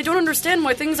 Michael, I don't understand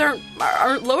why things aren't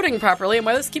loading properly and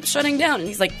why this keeps shutting down. And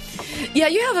he's like, yeah,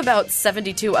 you have about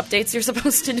 72 updates you're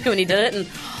supposed to do. And he did it, and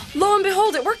lo and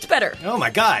behold, it worked better. Oh, my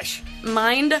gosh.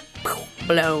 Mind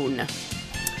blown.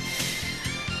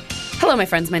 Hello, my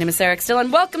friends. My name is Sarah Still,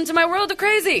 and welcome to my world of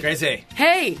crazy. Crazy.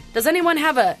 Hey, does anyone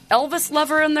have a Elvis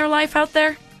lover in their life out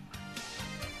there?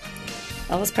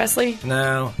 Elvis Presley?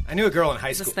 No. I knew a girl in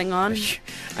high school. Is this thing on?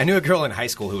 I knew a girl in high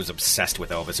school who was obsessed with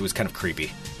Elvis. It was kind of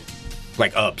creepy.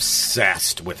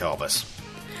 Obsessed with Elvis.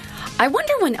 I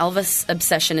wonder when Elvis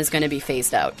obsession is going to be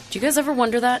phased out. Do you guys ever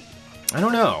wonder that? I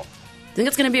don't know. Think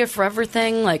it's going to be a forever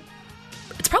thing?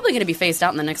 It's probably going to be phased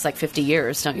out in the next, 50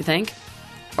 years, don't you think?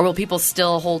 Or will people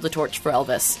still hold the torch for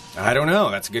Elvis? I don't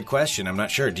know. That's a good question. I'm not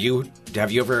sure.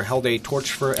 Have you ever held a torch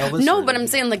for Elvis? No, but I'm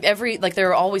saying there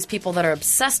are always people that are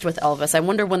obsessed with Elvis. I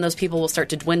wonder when those people will start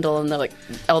to dwindle and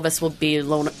Elvis will be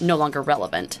no longer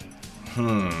relevant.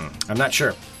 I'm not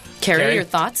sure. Carrie, your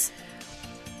thoughts?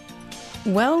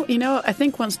 Well, I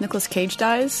think once Nicolas Cage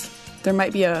dies, there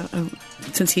might be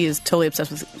since he is totally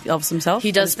obsessed with Elvis himself.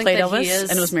 He does think played that Elvis he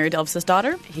is, and was married to Elvis's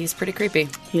daughter. He's pretty creepy.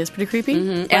 He is pretty creepy.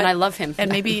 Mm-hmm. And I love him.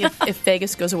 And maybe if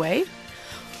Vegas goes away,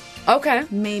 okay,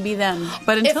 maybe then.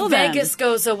 But until if then, Vegas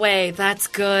goes away, that's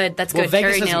good. That's well, good.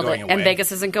 Vegas Carrie nailed it. away. And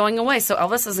Vegas isn't going away, so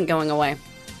Elvis isn't going away.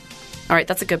 All right,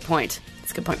 that's a good point.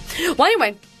 That's a good point. Well,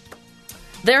 anyway,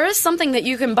 there is something that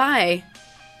you can buy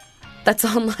that's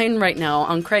online right now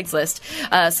on Craigslist.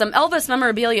 Some Elvis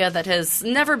memorabilia that has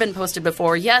never been posted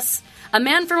before. Yes, a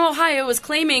man from Ohio is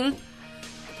claiming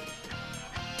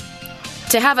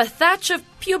to have a thatch of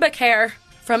pubic hair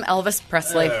from Elvis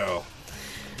Presley. Oh.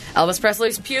 Elvis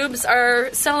Presley's pubes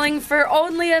are selling for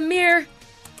only a mere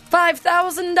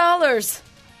 $5,000.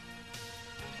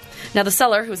 Now, the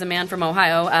seller, who's a man from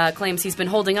Ohio, claims he's been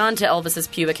holding on to Elvis's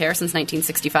pubic hair since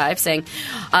 1965, saying,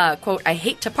 quote, "I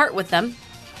hate to part with them."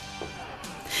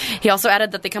 He also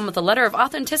added that they come with a letter of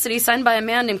authenticity signed by a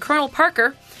man named Colonel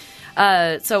Parker.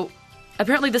 So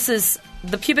apparently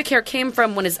the pubic hair came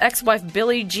from when his ex-wife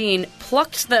Billie Jean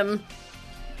plucked them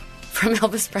from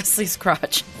Elvis Presley's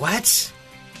crotch. What?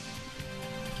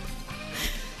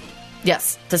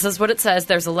 Yes, this is what it says.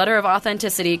 There's a letter of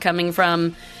authenticity coming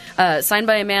from, signed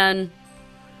by a man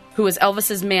who was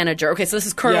Elvis's manager. Okay, so this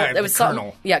is Colonel.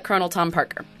 Yeah, Colonel. Colonel Tom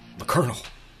Parker. The Colonel.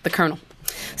 The Colonel.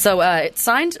 So it's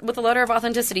signed with a letter of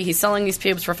authenticity. He's selling these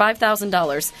pubes for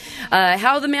 $5,000.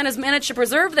 How the man has managed to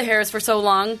preserve the hairs for so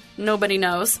long, nobody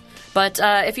knows. But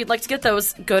if you'd like to get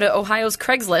those, go to Ohio's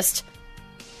Craigslist,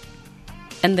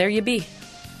 and there you be.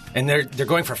 And they're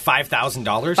going for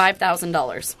 $5,000?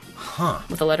 $5,000. Huh.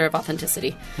 With a letter of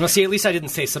authenticity. Well, see, at least I didn't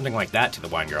say something like that to the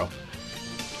wine girl.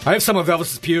 I have some of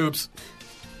Elvis's pubes.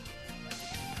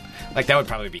 That would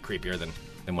probably be creepier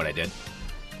than what I did.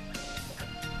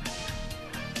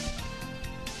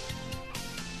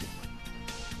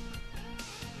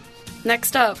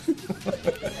 Next up.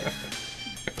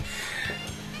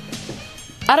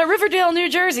 Out of Riverdale, New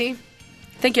Jersey.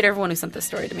 Thank you to everyone who sent this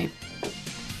story to me.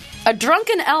 A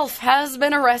drunken elf has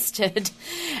been arrested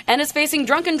and is facing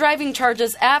drunken driving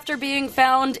charges after being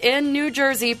found in New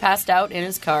Jersey, passed out in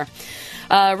his car.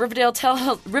 Riverdale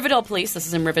police, this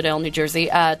is in Riverdale, New Jersey,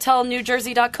 tell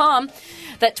NewJersey.com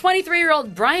that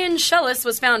 23-year-old Brian Shellis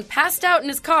was found passed out in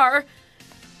his car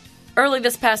early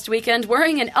this past weekend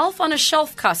wearing an Elf on a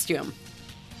Shelf costume.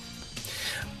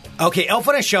 Okay, Elf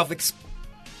on a Shelf.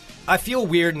 I feel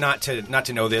weird not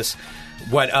to know this.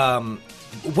 What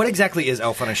exactly is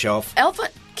Elf on a Shelf?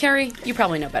 Carrie, you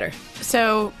probably know better.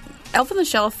 So, Elf on the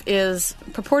Shelf is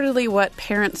purportedly what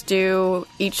parents do.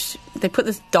 They put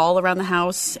this doll around the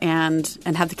house and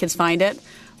have the kids find it.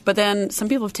 But then some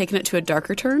people have taken it to a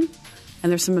darker turn. And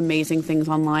there's some amazing things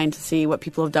online to see what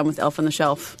people have done with Elf on the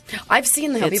Shelf. I've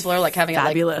seen how people are having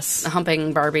fabulous.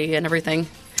 Humping Barbie and everything.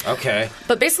 Okay.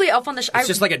 But basically, Elf on the Shelf... It's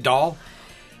just like a doll?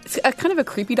 It's kind of a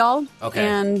creepy doll. Okay.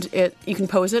 And you can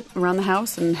pose it around the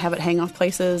house and have it hang off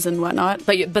places and whatnot.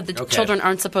 But the children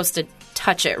aren't supposed to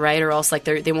touch it, right? Or else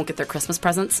they won't get their Christmas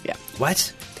presents. Yeah.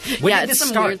 What? When did it's this some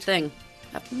start? weird thing.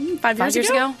 5 years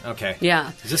ago? Okay.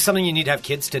 Yeah. Is this something you need to have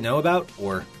kids to know about,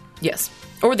 or? Yes.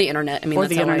 Or the internet. I mean,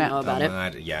 that's how I know about it.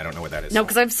 I don't know what that is. No,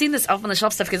 because I've seen this Elf on the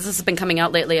Shelf stuff because this has been coming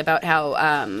out lately about how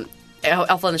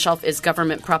Elf on the Shelf is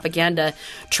government propaganda,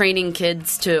 training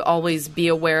kids to always be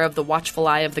aware of the watchful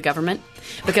eye of the government.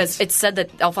 Because it's said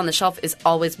that Elf on the Shelf is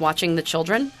always watching the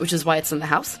children, which is why it's in the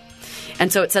house.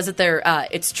 And so it says that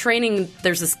it's training.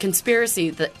 There's this conspiracy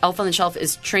that Elf on the Shelf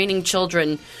is training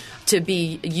children to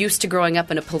be used to growing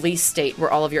up in a police state where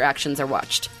all of your actions are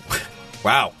watched.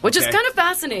 Wow. Which is kind of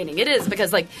fascinating. It is,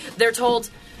 because they're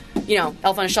told,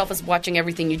 Elf on a Shelf is watching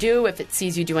everything you do. If it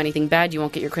sees you do anything bad, you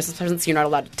won't get your Christmas presents. You're not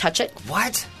allowed to touch it.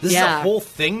 What? This is a whole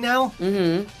thing now?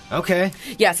 Mm-hmm. Okay.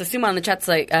 Yeah, so Suma on the chat's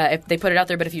like, if they put it out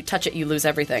there, but if you touch it, you lose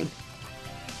everything.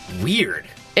 Weird.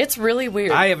 It's really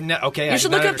weird. I have okay. You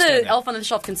should look up the Elf on the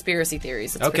Shelf conspiracy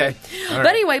theories. It's okay. But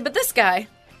anyway, but this guy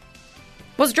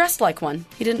was dressed like one.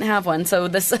 He didn't have one. So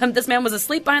this man was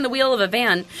asleep behind the wheel of a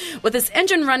van with his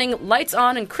engine running, lights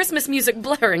on, and Christmas music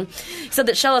blaring. He said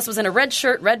that Shellis was in a red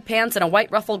shirt, red pants, and a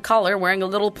white ruffled collar, wearing a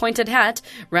little pointed hat,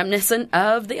 reminiscent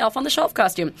of the Elf on the Shelf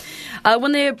costume.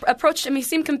 When they approached him, he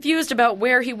seemed confused about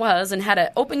where he was and had an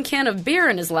open can of beer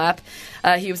in his lap.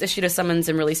 He was issued a summons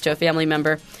and released to a family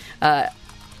member.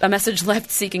 A message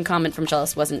left seeking comment from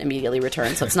Shellis wasn't immediately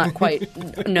returned, so it's not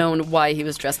quite known why he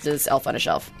was dressed as Elf on a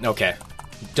Shelf. Okay.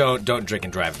 Don't drink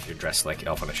and drive if you're dressed like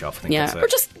Elf on a Shelf. I think or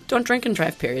just don't drink and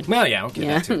drive, period. Well, yeah, okay,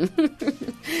 that too.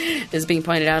 As being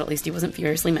pointed out, at least he wasn't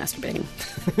furiously masturbating.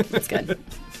 That's good.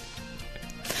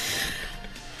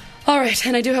 All right,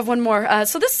 and I do have one more.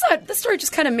 So this story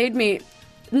just kind of made me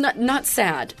not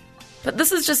sad, but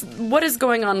this is just what is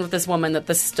going on with this woman that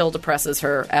this still depresses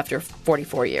her after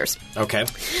 44 years. Okay.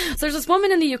 So there's this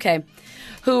woman in the UK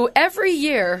who every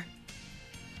year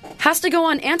has to go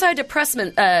on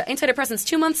antidepressants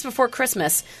 2 months before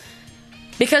Christmas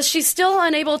because she's still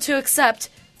unable to accept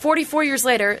 44 years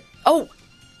later. Oh,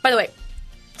 by the way,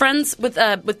 friends with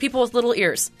people with little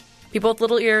ears. People with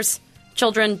little ears,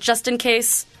 children, just in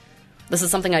case. This is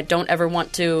something I don't ever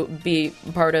want to be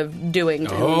part of doing.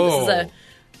 Oh.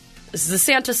 This is a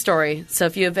Santa story. So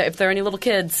if there are any little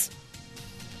kids,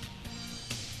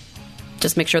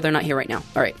 just make sure they're not here right now.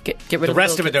 All right, get rid of the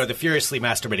rest of it, though. The furiously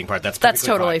masturbating part. That's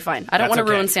totally fine. I don't want to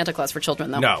ruin Santa Claus for children,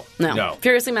 though. No.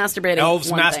 Furiously masturbating. Elves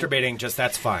one masturbating. Thing.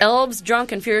 That's fine. Elves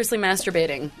drunk and furiously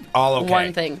masturbating. All okay.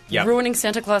 One thing. Yep. Ruining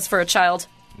Santa Claus for a child.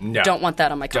 No. Don't want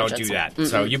that on my conscience. Don't do that. Mm-mm.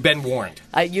 So you've been warned.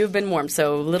 You've been warned.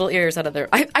 So little ears out of there.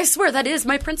 I swear that is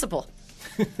my principle.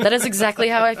 That is exactly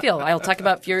how I feel. I'll talk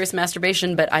about furious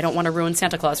masturbation, but I don't want to ruin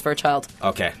Santa Claus for a child.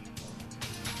 Okay.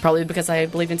 Probably because I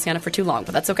believe in Santa for too long,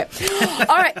 but that's okay.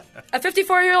 All right. A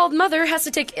 54-year-old mother has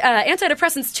to take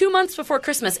antidepressants 2 months before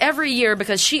Christmas every year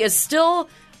because she is still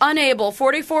unable,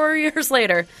 44 years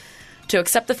later, to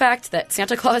accept the fact that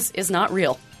Santa Claus is not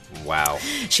real. Wow.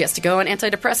 She has to go on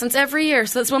antidepressants every year.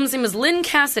 So this woman's name is Lynn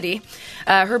Cassidy.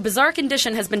 Her bizarre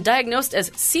condition has been diagnosed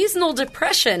as seasonal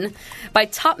depression by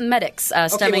top medics. Well,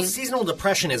 seasonal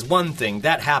depression is one thing.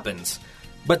 That happens.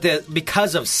 But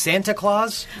because of Santa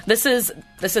Claus? This is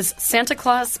Santa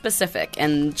Claus specific,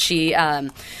 and she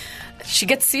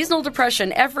gets seasonal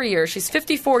depression every year. She's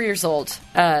 54 years old,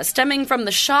 stemming from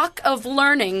the shock of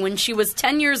learning when she was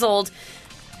 10 years old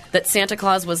that Santa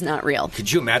Claus was not real.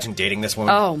 Could you imagine dating this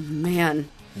woman? Oh, man.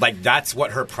 Like, that's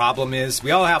what her problem is?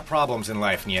 We all have problems in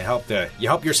life, and you help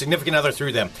your significant other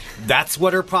through them. That's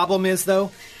what her problem is, though?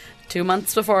 2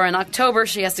 months before, in October,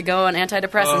 she has to go on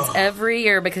antidepressants every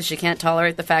year because she can't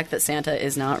tolerate the fact that Santa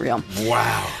is not real.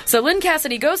 Wow. So Lynn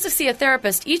Cassidy goes to see a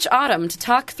therapist each autumn to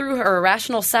talk through her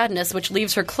irrational sadness, which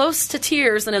leaves her close to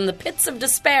tears and in the pits of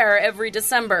despair every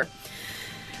December.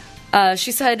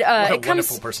 She said what a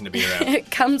wonderful person to be around.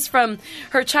 It comes from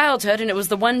her childhood, and it was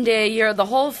the one day a year the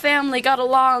whole family got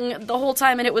along the whole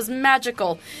time, and it was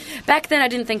magical. Back then, I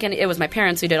didn't think it was my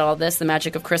parents who did all this. The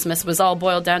magic of Christmas was all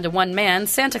boiled down to one man,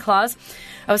 Santa Claus.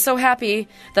 I was so happy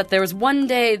that there was one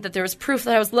day that there was proof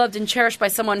that I was loved and cherished by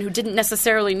someone who didn't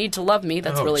necessarily need to love me.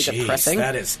 That's really depressing.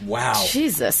 That is, wow.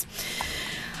 Jesus.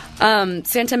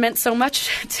 Santa meant so much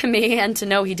to me, and to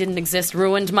know he didn't exist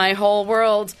ruined my whole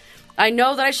world. I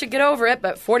know that I should get over it,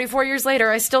 but 44 years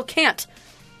later, I still can't.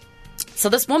 So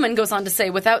this woman goes on to say,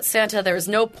 without Santa, there is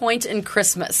no point in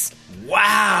Christmas.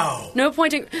 Wow. No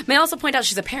point in... May I also point out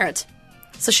she's a parent.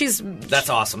 So she's... That's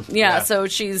awesome. Yeah. So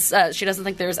she doesn't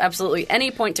think there's absolutely any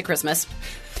point to Christmas.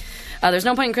 There's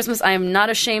no point in Christmas. I am not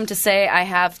ashamed to say I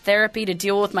have therapy to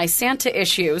deal with my Santa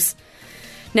issues.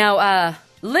 Now,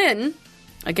 Lynn...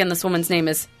 Again, this woman's name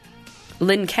is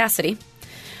Lynn Cassidy.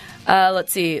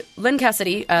 Let's see. Lynn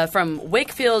Cassidy from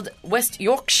Wakefield, West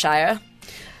Yorkshire,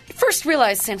 first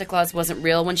realized Santa Claus wasn't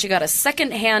real when she got a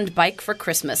second-hand bike for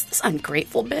Christmas. This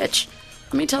ungrateful bitch.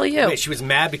 Let me tell you. Wait, she was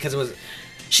mad because it was...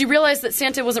 She realized that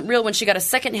Santa wasn't real when she got a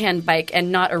second-hand bike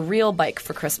and not a real bike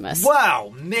for Christmas.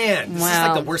 Wow, man. This is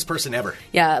like the worst person ever.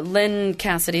 Yeah, Lynn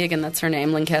Cassidy, again, that's her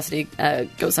name. Lynn Cassidy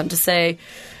goes on to say...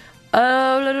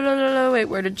 Wait,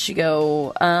 where did she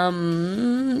go?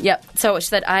 Yep. So she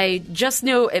said, I just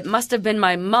knew it must have been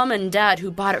my mom and dad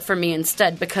who bought it for me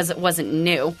instead because it wasn't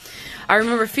new. I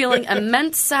remember feeling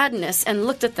immense sadness and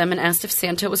looked at them and asked if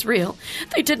Santa was real.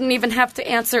 They didn't even have to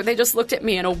answer. They just looked at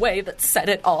me in a way that said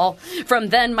it all. From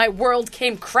then, my world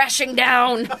came crashing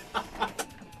down.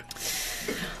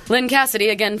 Lynn Cassidy,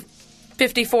 again,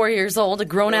 54 years old, a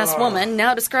grown-ass woman,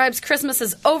 now describes Christmas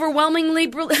as overwhelmingly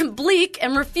bleak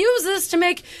and refuses to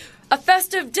make a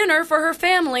festive dinner for her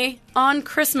family on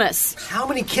Christmas. How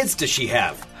many kids does she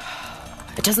have?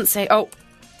 It doesn't say. Oh.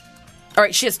 All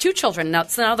right, she has 2 children.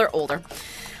 Now they're older.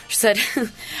 She said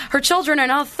her children are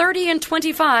now 30 and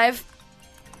 25.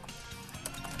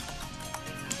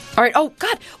 All right. Oh,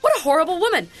 God, what a horrible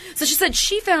woman. So she said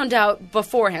she found out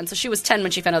beforehand. So she was 10 when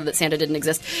she found out that Santa didn't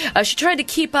exist. She tried to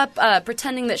keep up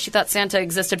pretending that she thought Santa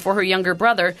existed for her younger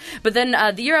brother. But then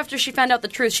the year after she found out the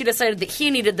truth, she decided that he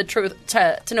needed the truth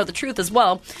to know the truth as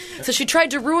well. So she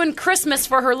tried to ruin Christmas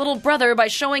for her little brother by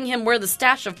showing him where the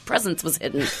stash of presents was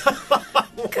hidden.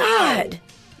 God.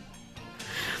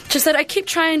 She said, I keep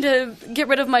trying to get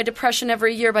rid of my depression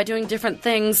every year by doing different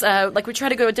things. Like we try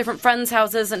to go to different friends'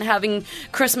 houses and having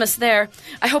Christmas there.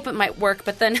 I hope it might work,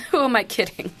 but then who am I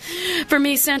kidding? For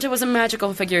me, Santa was a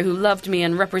magical figure who loved me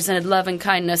and represented love and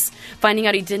kindness. Finding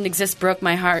out he didn't exist broke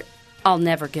my heart. I'll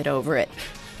never get over it.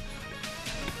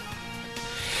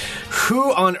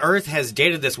 Who on earth has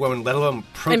dated this woman, let alone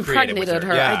procreated with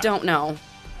her? Yeah. I don't know.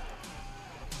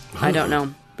 I don't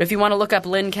know. But if you want to look up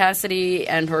Lynn Cassidy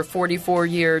and her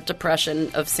 44-year depression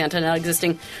of Santa not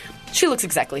existing, she looks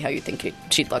exactly how you think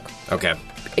she'd look. Okay.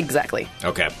 Exactly.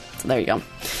 Okay. So there you go.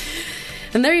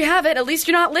 And there you have it. At least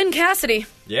you're not Lynn Cassidy.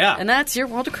 Yeah. And that's your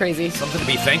world of crazy. Something to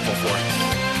be thankful for.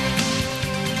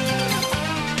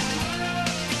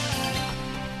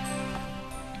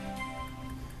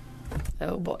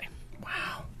 Oh, boy.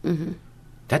 Wow. Mm-hmm.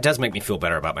 That does make me feel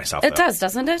better about myself, It does,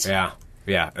 doesn't it? Yeah.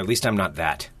 Yeah. At least I'm not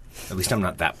that. At least I'm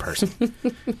not that person.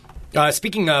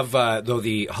 Speaking of, though,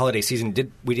 the holiday season,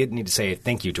 we did need to say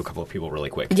thank you to a couple of people really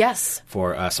quick. Yes.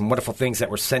 For some wonderful things that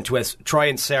were sent to us. Troy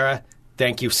and Sarah,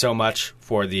 thank you so much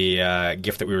for the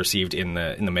gift that we received in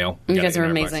the mail. You guys are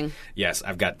amazing. Box. Yes,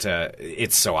 I've got,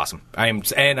 it's so awesome. I'm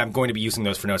going to be using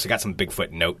those for notes. I got some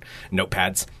Bigfoot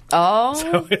notepads. Oh.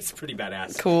 So it's pretty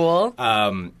badass. Cool.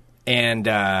 And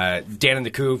Dan and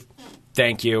the Couve,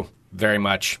 thank you very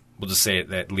much. We'll just say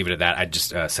that, leave it at that. I just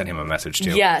sent him a message,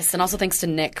 too. Yes, and also thanks to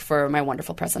Nick for my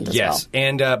wonderful present as well. Yes,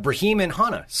 and Brahim and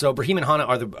Hannah. So Brahim and Hannah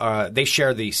are they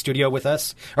share the studio with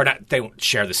us. Or not, they don't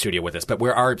share the studio with us, but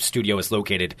where our studio is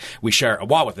located, we share a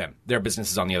wall with them. Their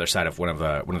business is on the other side of one of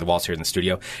the walls here in the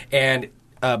studio. And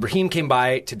Brahim came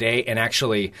by today and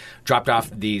actually dropped off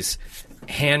these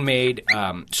handmade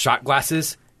shot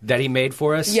glasses that he made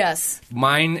for us. Yes.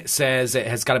 Mine says it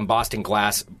has got embossed in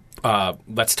glass,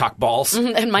 let's talk balls.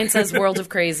 And mine says world of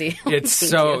crazy. It's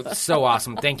so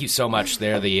awesome. Thank you so much.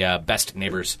 They're the best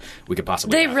neighbors we could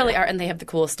possibly have. They really are, and they have the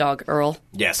coolest dog, Earl.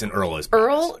 Yes, and Earl is badass.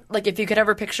 Earl, like if you could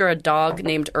ever picture a dog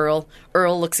named Earl,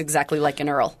 Earl looks exactly like an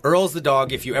Earl. Earl's the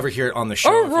dog. If you ever hear it on the show,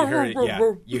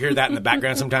 you hear that in the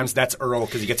background sometimes. That's Earl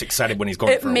because he gets excited when he's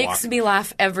going for a walk. It makes me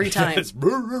laugh every time.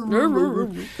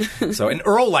 So, and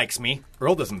Earl likes me.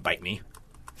 Earl doesn't bite me.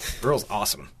 Earl's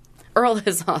awesome. Earl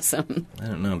is awesome. I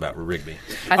don't know about Rigby.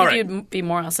 I think you'd be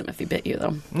more awesome if he bit you,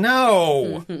 though.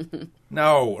 No.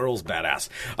 No, Earl's badass.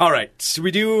 All right. Should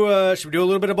we do a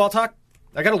little bit of ball talk?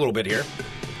 I got a little bit here.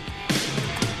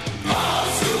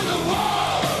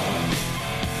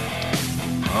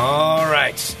 All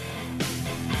right.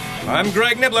 I'm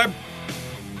Greg Nibbler.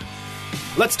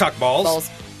 Let's talk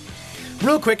balls.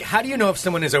 Real quick, how do you know if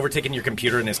someone has overtaken your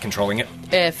computer and is controlling it?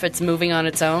 If it's moving on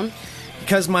its own?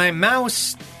 Because my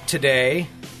mouse today,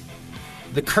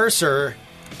 the cursor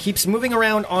keeps moving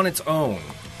around on its own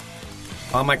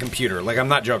on my computer. Like, I'm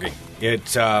not joking.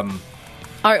 All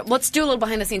right, let's do a little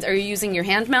behind the scenes. Are you using your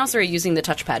hand mouse or are you using the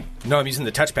touchpad? No, I'm using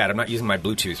the touchpad. I'm not using my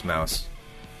Bluetooth mouse.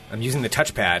 I'm using the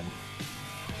touchpad.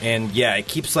 And, yeah, it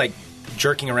keeps, like,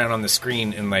 jerking around on the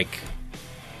screen and, like,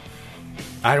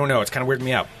 I don't know. It's kind of weirding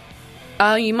me out.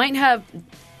 You might have... do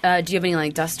you have any,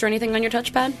 like, dust or anything on your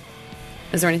touchpad?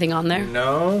 Is there anything on there?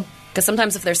 No. Because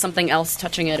sometimes if there's something else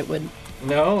touching it, it would...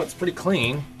 No, it's pretty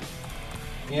clean.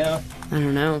 Yeah. I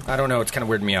don't know. It's kind of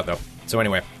weirding me out, though. So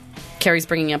anyway. Carrie's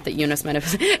bringing up that Eunice might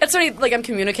have... It's funny, like, I'm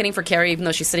communicating for Carrie, even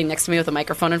though she's sitting next to me with a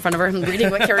microphone in front of her. I'm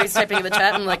reading what Carrie's typing in the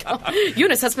chat, and I'm like, oh,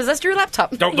 Eunice has possessed your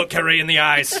laptop. Don't look Carrie in the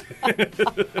eyes. Yeah,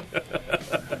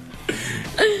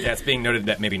 it's being noted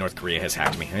that maybe North Korea has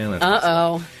hacked me.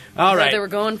 Uh-oh. All right. They were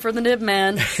going for the nib,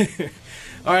 man.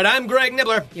 All right, I'm Greg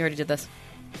Nibbler. You already did this.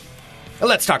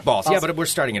 Let's talk balls. Yeah, but we're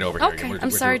starting it over here. Okay,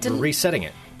 I'm sorry. We're resetting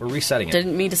it. We're resetting it.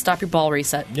 Didn't mean to stop your ball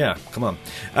reset. Yeah, come on.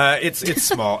 It's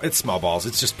small. It's small balls.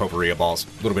 It's just potpourri of balls.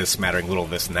 A little bit of smattering, a little of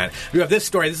this and that. We have this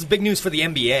story. This is big news for the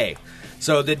NBA.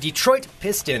 So the Detroit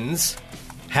Pistons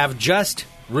have just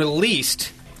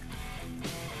released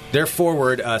their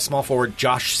small forward,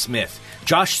 Josh Smith.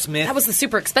 Josh Smith. That was the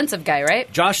super expensive guy,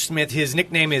 right? Josh Smith, his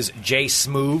nickname is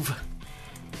JSmoove.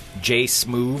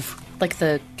 JSmoove. Like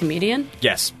the comedian?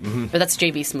 Yes. Mm-hmm. But that's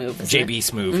JSmoove.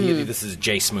 JSmoove. Mm-hmm. This is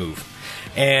JSmoove.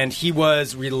 And he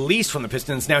was released from the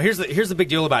Pistons. Now, here's the big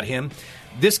deal about him.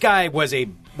 This guy was a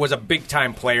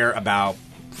big-time player about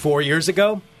 4 years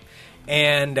ago.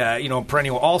 And,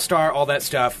 perennial all-star, all that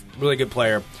stuff. Really good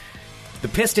player. The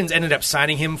Pistons ended up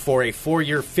signing him for a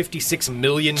 4-year, $56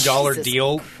 million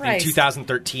deal in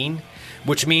 2013,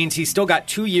 which means he's still got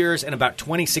 2 years and about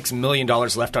 $26 million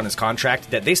left on his contract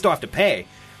that they still have to pay.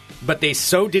 But they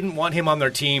so didn't want him on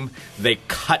their team, they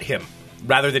cut him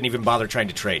rather than even bother trying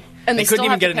to trade. And they couldn't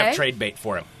even get enough trade bait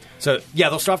for him. So, yeah,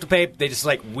 they'll still have to pay. They just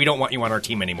we don't want you on our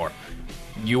team anymore.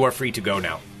 You are free to go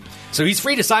now. So he's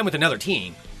free to sign with another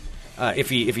team. If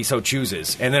he so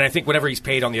chooses. And then I think whatever he's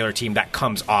paid on the other team, that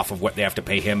comes off of what they have to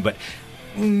pay him. But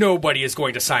nobody is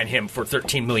going to sign him for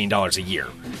 $13 million a year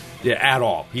at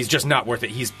all. He's just not worth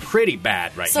it. He's pretty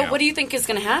bad right now. So what do you think is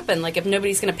going to happen? Like, if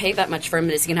nobody's going to pay that much for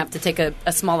him, is he going to have to take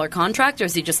a smaller contract, or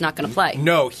is he just not going to play?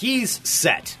 No, he's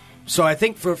set. So I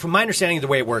think from my understanding of the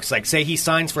way it works, like, say he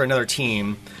signs for another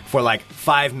team for like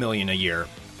 $5 million a year,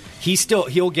 he'll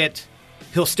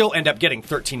still end up getting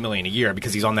 $13 million a year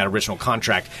because he's on that original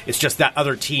contract. It's just that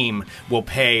other team will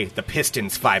pay the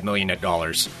Pistons $5 million,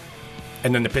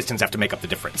 and then the Pistons have to make up the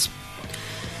difference.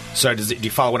 So do you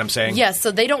follow what I'm saying? Yes.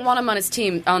 So they don't want him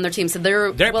on their team. So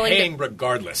they're paying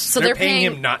regardless. So they're paying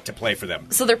him not to play for them.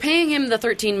 So they're paying him the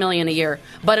 $13 million a year.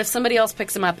 But if somebody else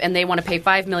picks him up and they want to pay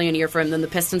 $5 million a year for him, then the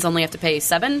Pistons only have to pay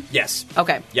 $7? Yes.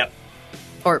 Okay. Yep.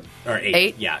 Or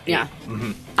 8. Yeah. 8. Yeah.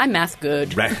 Mm-hmm. I'm math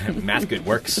good. Math good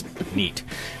works. Neat.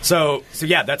 So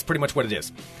yeah, that's pretty much what it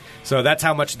is. So that's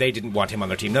how much they didn't want him on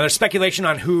their team. Now, there's speculation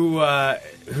on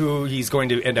who he's going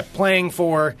to end up playing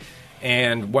for,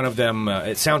 and one of them,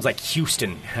 it sounds like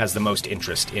Houston has the most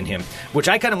interest in him, which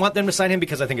I kind of want them to sign him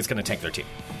because I think it's going to tank their team.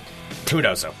 Who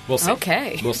knows, though? We'll see.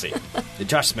 Okay. We'll see.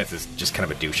 Josh Smith is just kind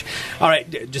of a douche. All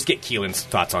right, just get Keelan's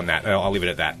thoughts on that. I'll leave it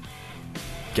at that.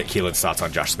 Get Keelan's thoughts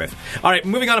on Josh Smith. All right,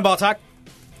 moving on to ball talk.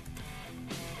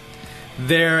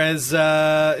 There is,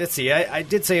 let's see, I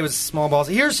did say it was small balls.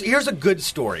 Here's a good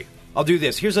story. I'll do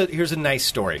this. Here's a nice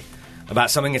story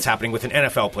about something that's happening with an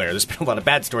NFL player. There's been a lot of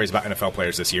bad stories about NFL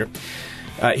players this year.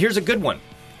 Here's a good one.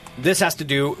 This has to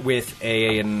do with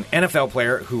an NFL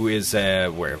player who is,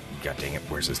 God dang it,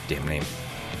 where's his damn name?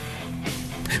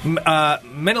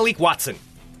 Menelik Watson.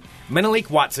 Menelik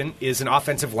Watson is an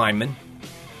offensive lineman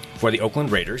for the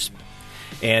Oakland Raiders,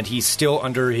 and he's still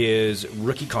under his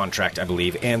rookie contract, I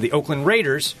believe. And the Oakland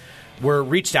Raiders were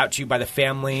reached out to by the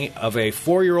family of a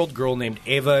 4-year-old girl named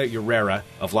Ava Urrera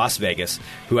of Las Vegas,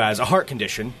 who has a heart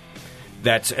condition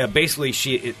that basically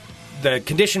the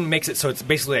condition makes it so it's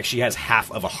basically like she has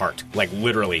half of a heart, like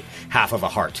literally half of a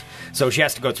heart. So she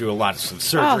has to go through a lot of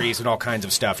surgeries and all kinds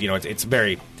of stuff. You know, it's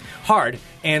very hard.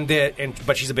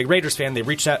 But she's a big Raiders fan.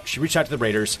 She reached out to the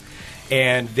Raiders,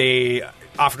 and they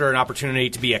offered her an opportunity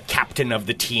to be a captain of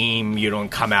the team, and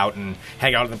come out and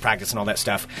hang out in the practice and all that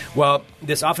stuff. Well,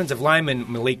 this offensive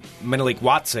lineman, Menelik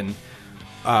Watson,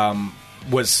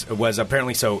 was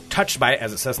apparently so touched by it,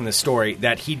 as it says in this story,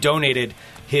 that he donated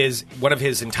one of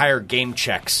his entire game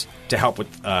checks to help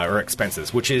with her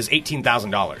expenses, which is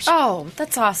 $18,000. Oh,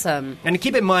 that's awesome. And to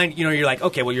keep in mind, you're like,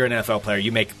 okay, well, you're an NFL player.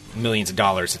 You make millions of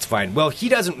dollars. It's fine. Well, he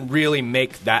doesn't really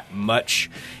make that much.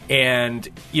 And,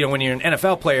 when you're an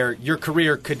NFL player, your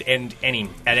career could end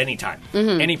at any time.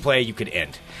 Mm-hmm. Any play you could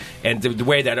end. And the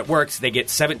way that it works, they get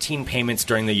 17 payments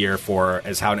during the year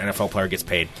as how an NFL player gets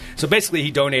paid. So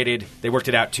basically, they worked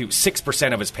it out to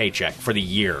 6% of his paycheck for the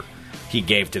year he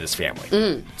gave to this family.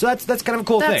 Mm. So that's kind of a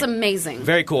cool thing. That's amazing.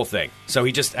 Very cool thing. So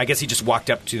I guess he just walked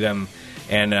up to them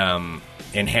and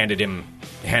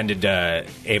handed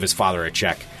Ava's father a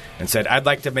check and said, "I'd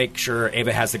like to make sure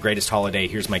Ava has the greatest holiday.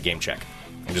 Here's my game check."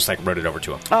 And just wrote it over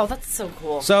to him. Oh, that's so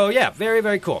cool. So yeah, very,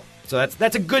 very cool. So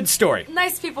that's a good story.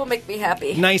 Nice people make me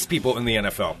happy. Nice people in the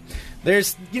NFL.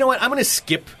 There's, I'm going to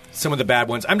skip some of the bad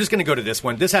ones. I'm just going to go to this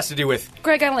one. This has to do with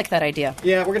Greg. I like that idea.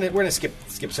 Yeah, we're gonna skip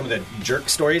some of the jerk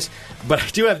stories, but I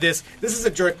do have this. This is a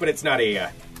jerk, but it's not a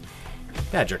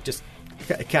bad jerk. Just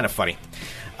kind of funny.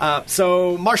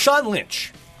 So Marshawn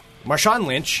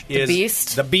Lynch is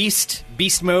the beast.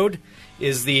 Beast mode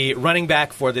is the running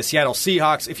back for the Seattle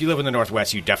Seahawks. If you live in the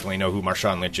Northwest, you definitely know who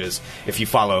Marshawn Lynch is. If you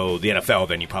follow the NFL,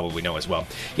 then you probably know as well.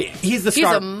 He's the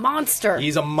star. He's a monster.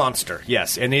 He's a monster,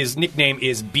 yes. And his nickname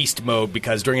is Beast Mode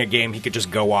because during a game he could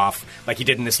just go off like he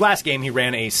did in this last game. He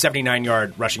ran a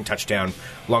 79-yard rushing touchdown,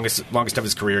 longest of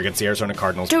his career against the Arizona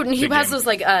Cardinals. Dude, and he has game.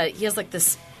 those he has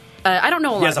this. I don't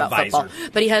know a lot about football,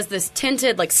 but he has this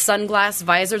tinted sunglass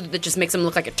visor that just makes him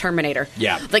look like a Terminator.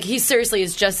 Yeah, he seriously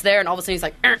is just there, and all of a sudden he's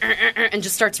like, and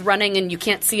just starts running, and you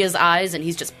can't see his eyes, and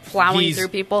he's just plowing through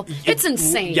people. It's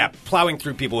insane. Yeah, plowing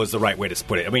through people is the right way to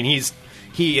put it. I mean,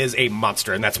 he is a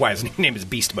monster, and that's why his nickname is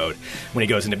Beast Mode when he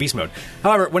goes into Beast Mode.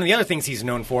 However, one of the other things he's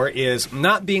known for is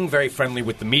not being very friendly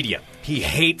with the media. He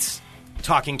hates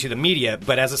talking to the media,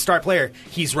 but as a star player,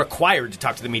 he's required to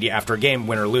talk to the media after a game,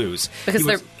 win or lose.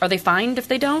 Because are they fined if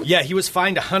they don't? Yeah, he was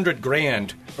fined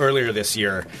 $100,000 earlier this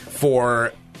year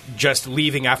for just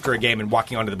leaving after a game and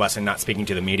walking onto the bus and not speaking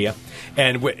to the media.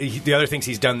 And the other things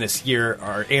he's done this year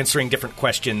are answering different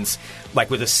questions,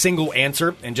 with a single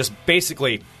answer, and just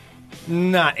basically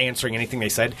not answering anything they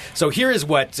said. So here is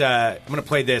what I'm going to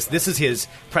play this. This is his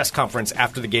press conference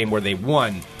after the game where they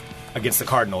won against the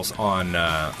Cardinals on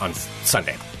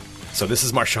Sunday. So this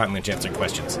is Marshawn Lynch answering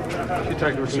questions.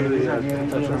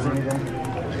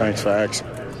 Thanks for asking.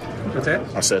 What's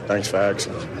that? I said thanks for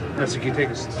asking. So can you take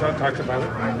us talk about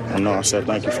it? No, I said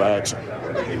thank you for asking.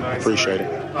 I appreciate it.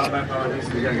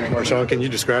 Marshawn, can you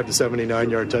describe the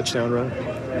 79-yard touchdown run?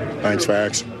 Thanks for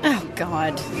asking. Oh,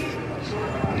 God.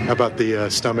 How about the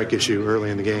stomach issue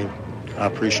early in the game? I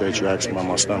appreciate you asking about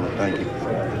my stomach. Thank you.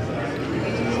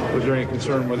 Was there any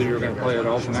concern whether you were going to play at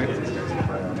all tonight?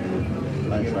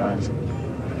 Thanks for asking.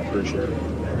 I appreciate it.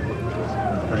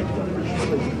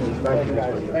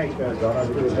 Thank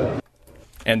you.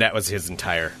 And that was his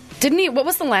entire... Didn't he... What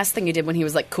was the last thing he did when he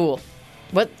was, cool?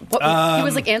 What he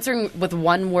was, answering with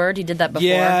one word? He did that before?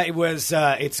 Yeah, it was,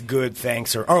 it's good,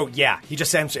 thanks, or... Oh, yeah. He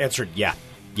just answered, yeah.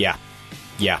 What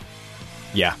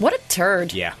a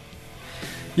turd. Yeah.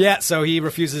 Yeah, so he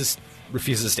refuses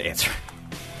to answer.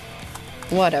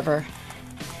 Whatever.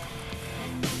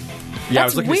 Yeah,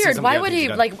 That's weird. Why would he,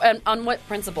 on what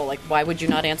principle? Why would you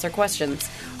not answer questions?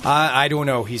 I don't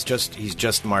know. He's just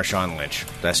Marshawn Lynch.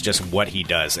 That's just what he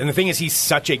does. And the thing is, he's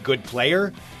such a good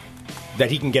player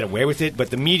that he can get away with it,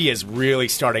 but the media is really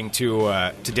starting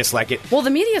to dislike it. Well, the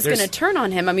media is going to turn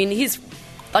on him. I mean, he's...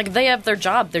 they have their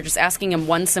job. They're just asking him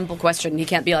one simple question. He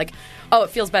can't be like, oh, it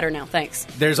feels better now, thanks.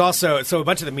 There's also... So a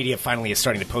bunch of the media finally is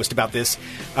starting to post about this.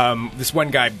 This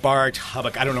one guy, Bart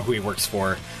Hubbock, I don't know who he works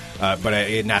for, but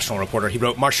a national reporter, he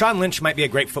wrote, Marshawn Lynch might be a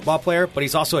great football player, but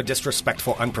he's also a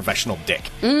disrespectful, unprofessional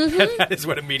dick. Mm-hmm. That is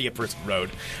what a media person wrote.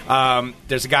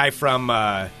 There's a guy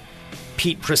from...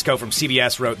 Pete Prisco from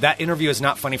CBS wrote, that interview is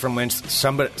not funny from Lynch.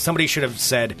 Somebody should have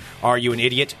said, are you an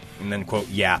idiot? And then, quote,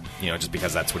 yeah, just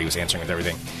because that's what he was answering with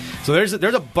everything. So there's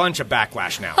a bunch of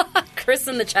backlash now. Chris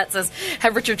in the chat says,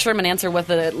 have Richard Sherman answer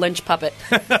with a Lynch puppet.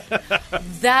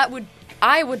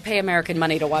 I would pay American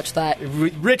money to watch that.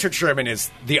 Richard Sherman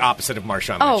is the opposite of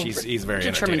Marshawn Lynch. He's very Richard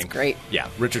entertaining. Sherman's great. Yeah,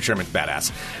 Richard Sherman's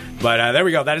badass. But there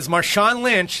we go. That is Marshawn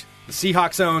Lynch. The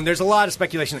Seahawks own. There's a lot of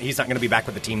speculation that he's not going to be back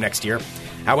with the team next year.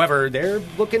 However, they're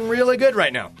looking really good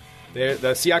right now. The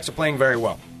Seahawks are playing very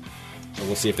well. So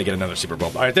we'll see if they get another Super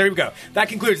Bowl. All right, there we go. That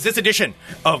concludes this edition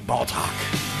of Ball Talk.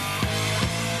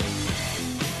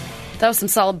 That was some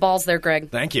solid balls there, Greg.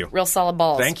 Thank you. Real solid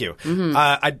balls. Thank you. Mm-hmm.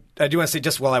 I do want to say,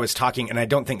 just while I was talking, and I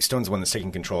don't think Stone's the one that's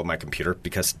taking control of my computer,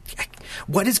 because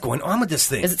what is going on with this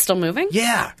thing? Is it still moving?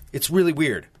 Yeah. It's really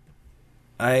weird.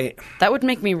 That would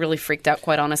make me really freaked out,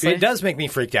 quite honestly. It does make me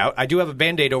freaked out. I do have a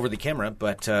Band-Aid over the camera,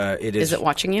 but it is... Is it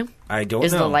watching you? I don't know.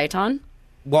 Is the light on?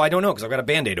 Well, I don't know, because I've got a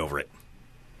Band-Aid over it.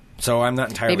 So I'm not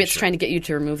entirely sure. Maybe it's trying to get you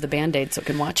to remove the Band-Aid so it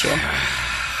can watch you.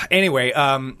 Anyway,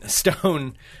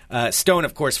 Stone,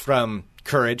 of course, from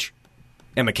Courage,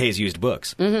 Emma Kay's used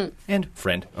books, and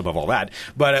friend above all that.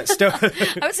 But Stone,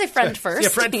 I would say friend first. Yeah,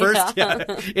 friend first. Yeah.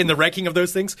 In the ranking of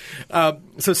those things.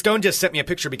 So Stone just sent me a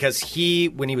picture because he,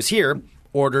 when he was here,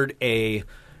 ordered a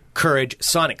Courage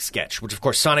Sonic sketch, which of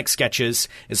course Sonic Sketches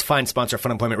is a fine sponsor of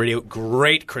Fun Employment Radio.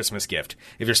 Great Christmas gift.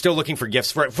 If you're still looking for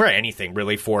gifts for anything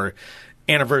really, for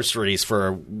anniversaries,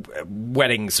 for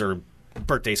weddings or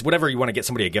birthdays, whatever you want to get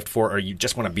somebody a gift for, or you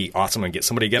just want to be awesome and get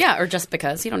somebody a gift. Yeah, or just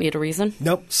because. You don't need a reason.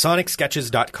 Nope.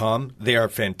 SonicSketches.com. They are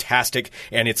fantastic.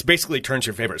 And it's basically turns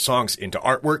your favorite songs into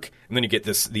artwork. And then you get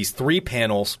these 3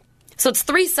 panels. So it's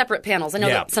 3 separate panels. I know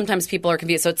that sometimes people are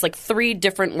confused. So it's like 3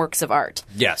 different works of art.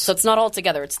 Yes. So it's not all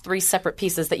together. It's 3 separate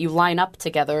pieces that you line up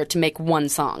together to make one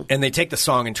song. And they take the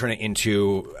song and turn it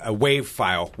into a WAV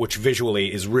file, which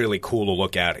visually is really cool to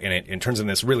look at, and it turns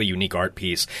into this really unique art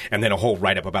piece, and then a whole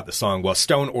write-up about the song. Well,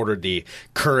 Stone ordered the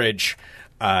Courage,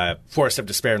 Forest of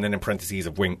Despair, and then in parentheses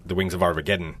of The Wings of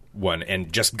Armageddon one,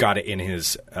 and just got it in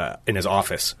his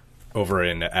office over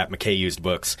at McKay Used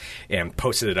Books and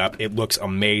posted it up. It looks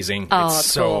amazing. It's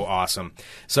so cool. awesome.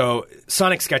 So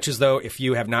Sonic Sketches, though, if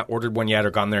you have not ordered one yet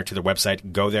or gone there to their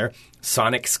website, go there.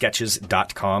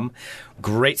 SonicSketches.com.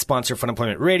 Great sponsor, Fun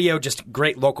Employment Radio. Just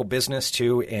great local business,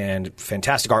 too, and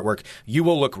fantastic artwork. You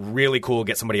will look really cool.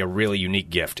 Get somebody a really unique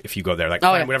gift if you go there. Like,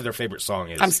 find whatever their favorite song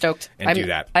is. I'm stoked. And do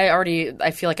that.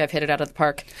 I feel like I've hit it out of the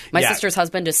park. My sister's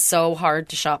husband is so hard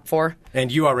to shop for.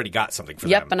 And you already got something for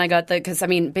them. Yep, and I got because, I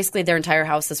mean, basically their entire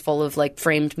house is full of, like,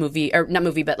 framed movie, or not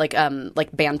movie, but, like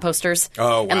band posters.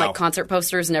 Oh, wow. And, like, concert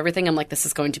posters and everything. I'm like, this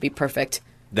is going to be perfect.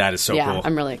 That is so cool. Yeah,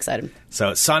 I'm really excited.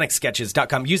 So,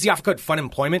 SonicSketches.com. Use the offer code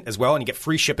FUNEMPLOYMENT as well, and you get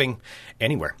free shipping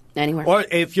anywhere. Anywhere. Or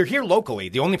if you're here locally,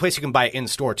 the only place you can buy it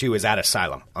in-store, too, is at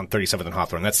Asylum on 37th and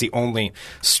Hawthorne. That's the only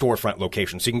storefront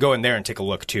location. So you can go in there and take a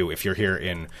look, too, if you're here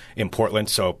in Portland.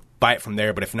 So buy it from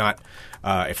there. But if not,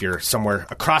 if you're somewhere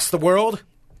across the world,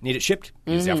 need it shipped,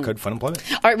 use the offer code FUNEMPLOYMENT.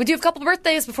 All right, we do have a couple of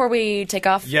birthdays before we take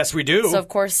off. Yes, we do. So, of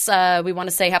course, we want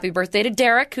to say happy birthday to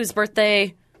Derek, whose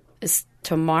birthday is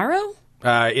tomorrow?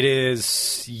 It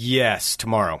is, yes,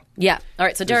 tomorrow. Yeah. All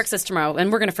right, so Derek says tomorrow,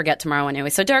 and we're going to forget tomorrow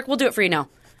anyway. So, Derek, we'll do it for you now.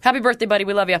 Happy birthday, buddy.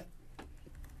 We love you.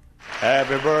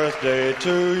 Happy birthday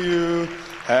to you.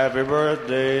 Happy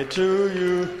birthday to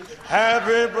you.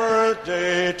 Happy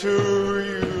birthday to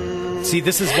you. See,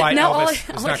 this is why Now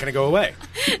Elvis is not going to go away.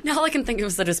 Now all I can think of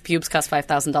is that his pubes cost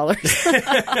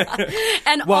 $5,000.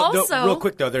 And Well, also... real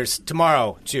quick, though, there's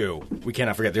tomorrow, too. We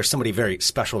cannot forget. There's somebody very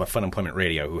special at Fun Employment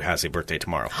Radio who has a birthday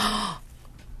tomorrow.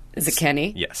 Is it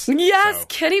Kenny? Yes. Yes, So-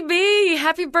 Kenny B.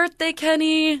 Happy birthday,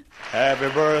 Kenny. Happy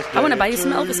birthday. I want to buy you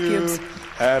some to Elvis pubes.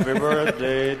 Happy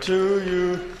birthday to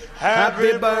you.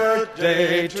 Happy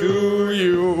birthday to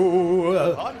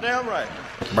you. Hot damn right.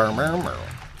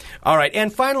 All right,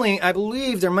 and finally, I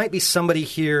believe there might be somebody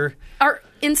here. Our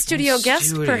in-studio In guest,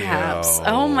 studio. perhaps.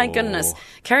 Oh, my goodness.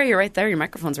 Carrie, you're right there. Your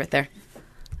microphone's right there.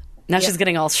 Now she's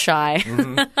getting all shy.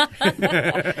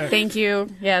 Thank you.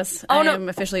 Yes, Oh, I no. am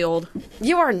officially old.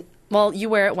 You are... Well, you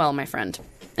wear it well, my friend.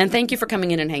 And thank you for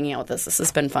coming in and hanging out with us. This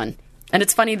has been fun. And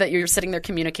it's funny that you're sitting there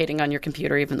communicating on your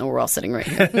computer even though we're all sitting right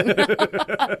here.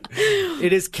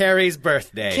 It is Carrie's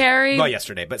birthday. Carrie. Well,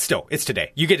 yesterday, but still, it's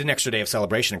today. You get an extra day of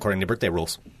celebration according to birthday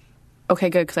rules. Okay,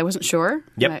 good, because I wasn't sure.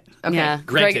 Yep. Right. Okay. Yeah.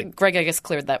 Granted. Greg, I guess,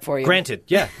 cleared that for you. Granted.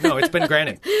 Yeah. No, it's been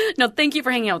granted. No, thank you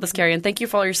for hanging out with us, Carrie, and thank you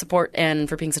for all your support and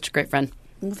for being such a great friend.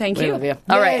 Well, thank We you. love you.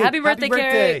 All right, Yay, happy birthday,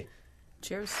 Carrie.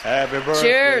 Cheers. Happy birthday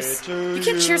Cheers. to You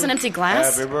can't cheers an empty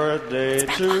glass. Happy birthday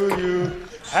to you.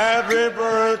 Happy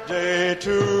birthday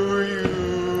to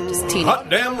you. Just teeny. Hot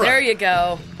damn right. There you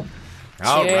go.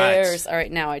 All right. Cheers. All right,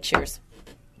 now I cheers.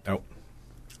 Oh.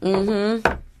 Mm-hmm.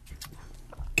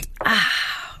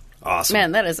 Awesome.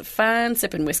 Man, that is a fine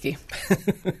sipping whiskey.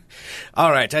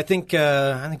 All right. I think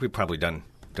we've probably done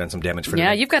some damage for Yeah,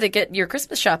 today. you've got to get your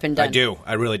Christmas shopping done. I do.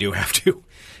 I really do have to.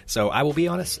 So I will be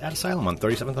on at Asylum on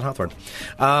 37th and Hawthorne.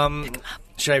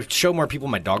 Should I show more people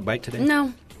my dog bite today?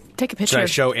 No. Take a picture. Should I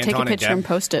show Take Anton a and picture Deb? and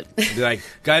post it. Be like,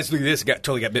 guys, look at this.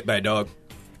 Totally got bit by a dog.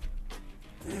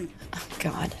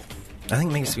 God. I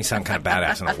think it makes me sound kind of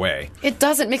badass in a way. It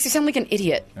doesn't. Makes you sound like an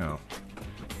idiot. Oh.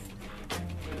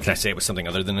 Can I say it was something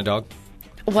other than a dog?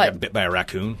 What? Got bit by a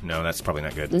raccoon? No, that's probably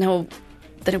not good. No.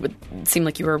 Then it would seem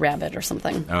like you were a rabbit or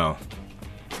something. Oh.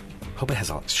 Hope it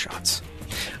has all its shots.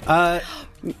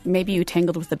 Maybe you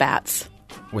tangled with the bats.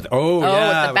 Yeah, with the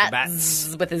the bats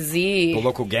bats. with a Z. The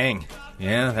local gang.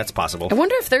 Yeah, that's possible. I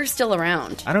wonder if they're still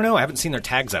around. I don't know. I haven't seen their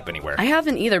tags up anywhere. I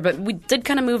haven't either, but we did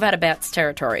kind of move out of bats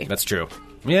territory. That's true.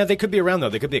 Yeah, they could be around, though.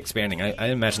 They could be expanding. I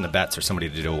imagine the bats are somebody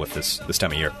to deal with this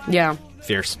time of year. Yeah.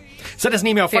 Fierce. Send us an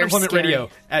email, Fierce,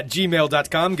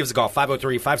 funemploymentradio@gmail.com. Give us a call,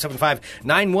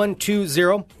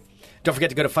 503-575-9120. Don't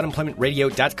forget to go to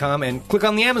funemploymentradio.com and click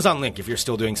on the Amazon link if you're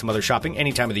still doing some other shopping.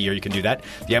 Any time of the year you can do that.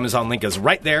 The Amazon link is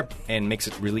right there and makes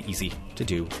it really easy to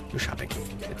do your shopping.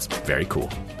 It's very cool.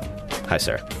 Hi,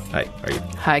 Sarah. Hi. Are you?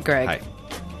 Hi, Greg. Hi.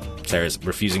 Sarah's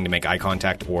refusing to make eye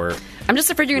contact or... I'm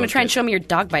just afraid you're going to try and Okay. show me your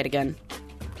dog bite again.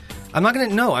 I'm not going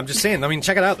to... No, I'm just saying. I mean,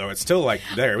 check it out, though. It's still, like,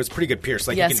 there. It was pretty good pierce.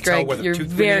 Like, Yes, you can Greg, tell where the you're tooth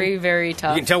very, went in. very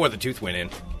tough. You can tell where the tooth went in.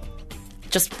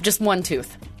 Just one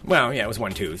tooth. Well, yeah, it was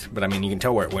one tooth. But, I mean, you can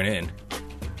tell where it went in.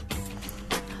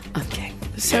 Okay.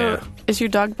 So, Yeah. Is your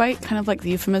dog bite kind of like the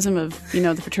euphemism of,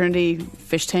 the fraternity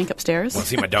fish tank upstairs? Want to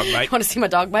see my dog bite? Want to see my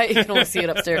dog bite? You can only see it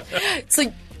upstairs.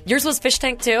 So yours was fish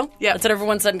tank too? Yeah. That's what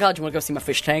everyone said in college. You want to go see my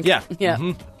fish tank? Yeah. Yeah.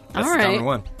 That's All the right. common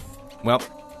one. Well...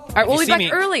 All right, we'll be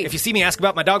back early. If you see me, ask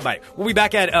about my dog bite. We'll be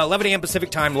back at 11 a.m. Pacific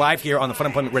time live here on the Fun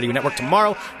Employment Radio Network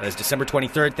tomorrow. That is December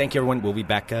 23rd. Thank you, everyone. We'll be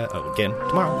back again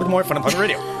tomorrow with more Fun Employment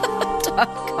Radio.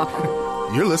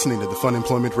 You're listening to the Fun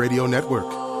Employment Radio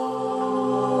Network.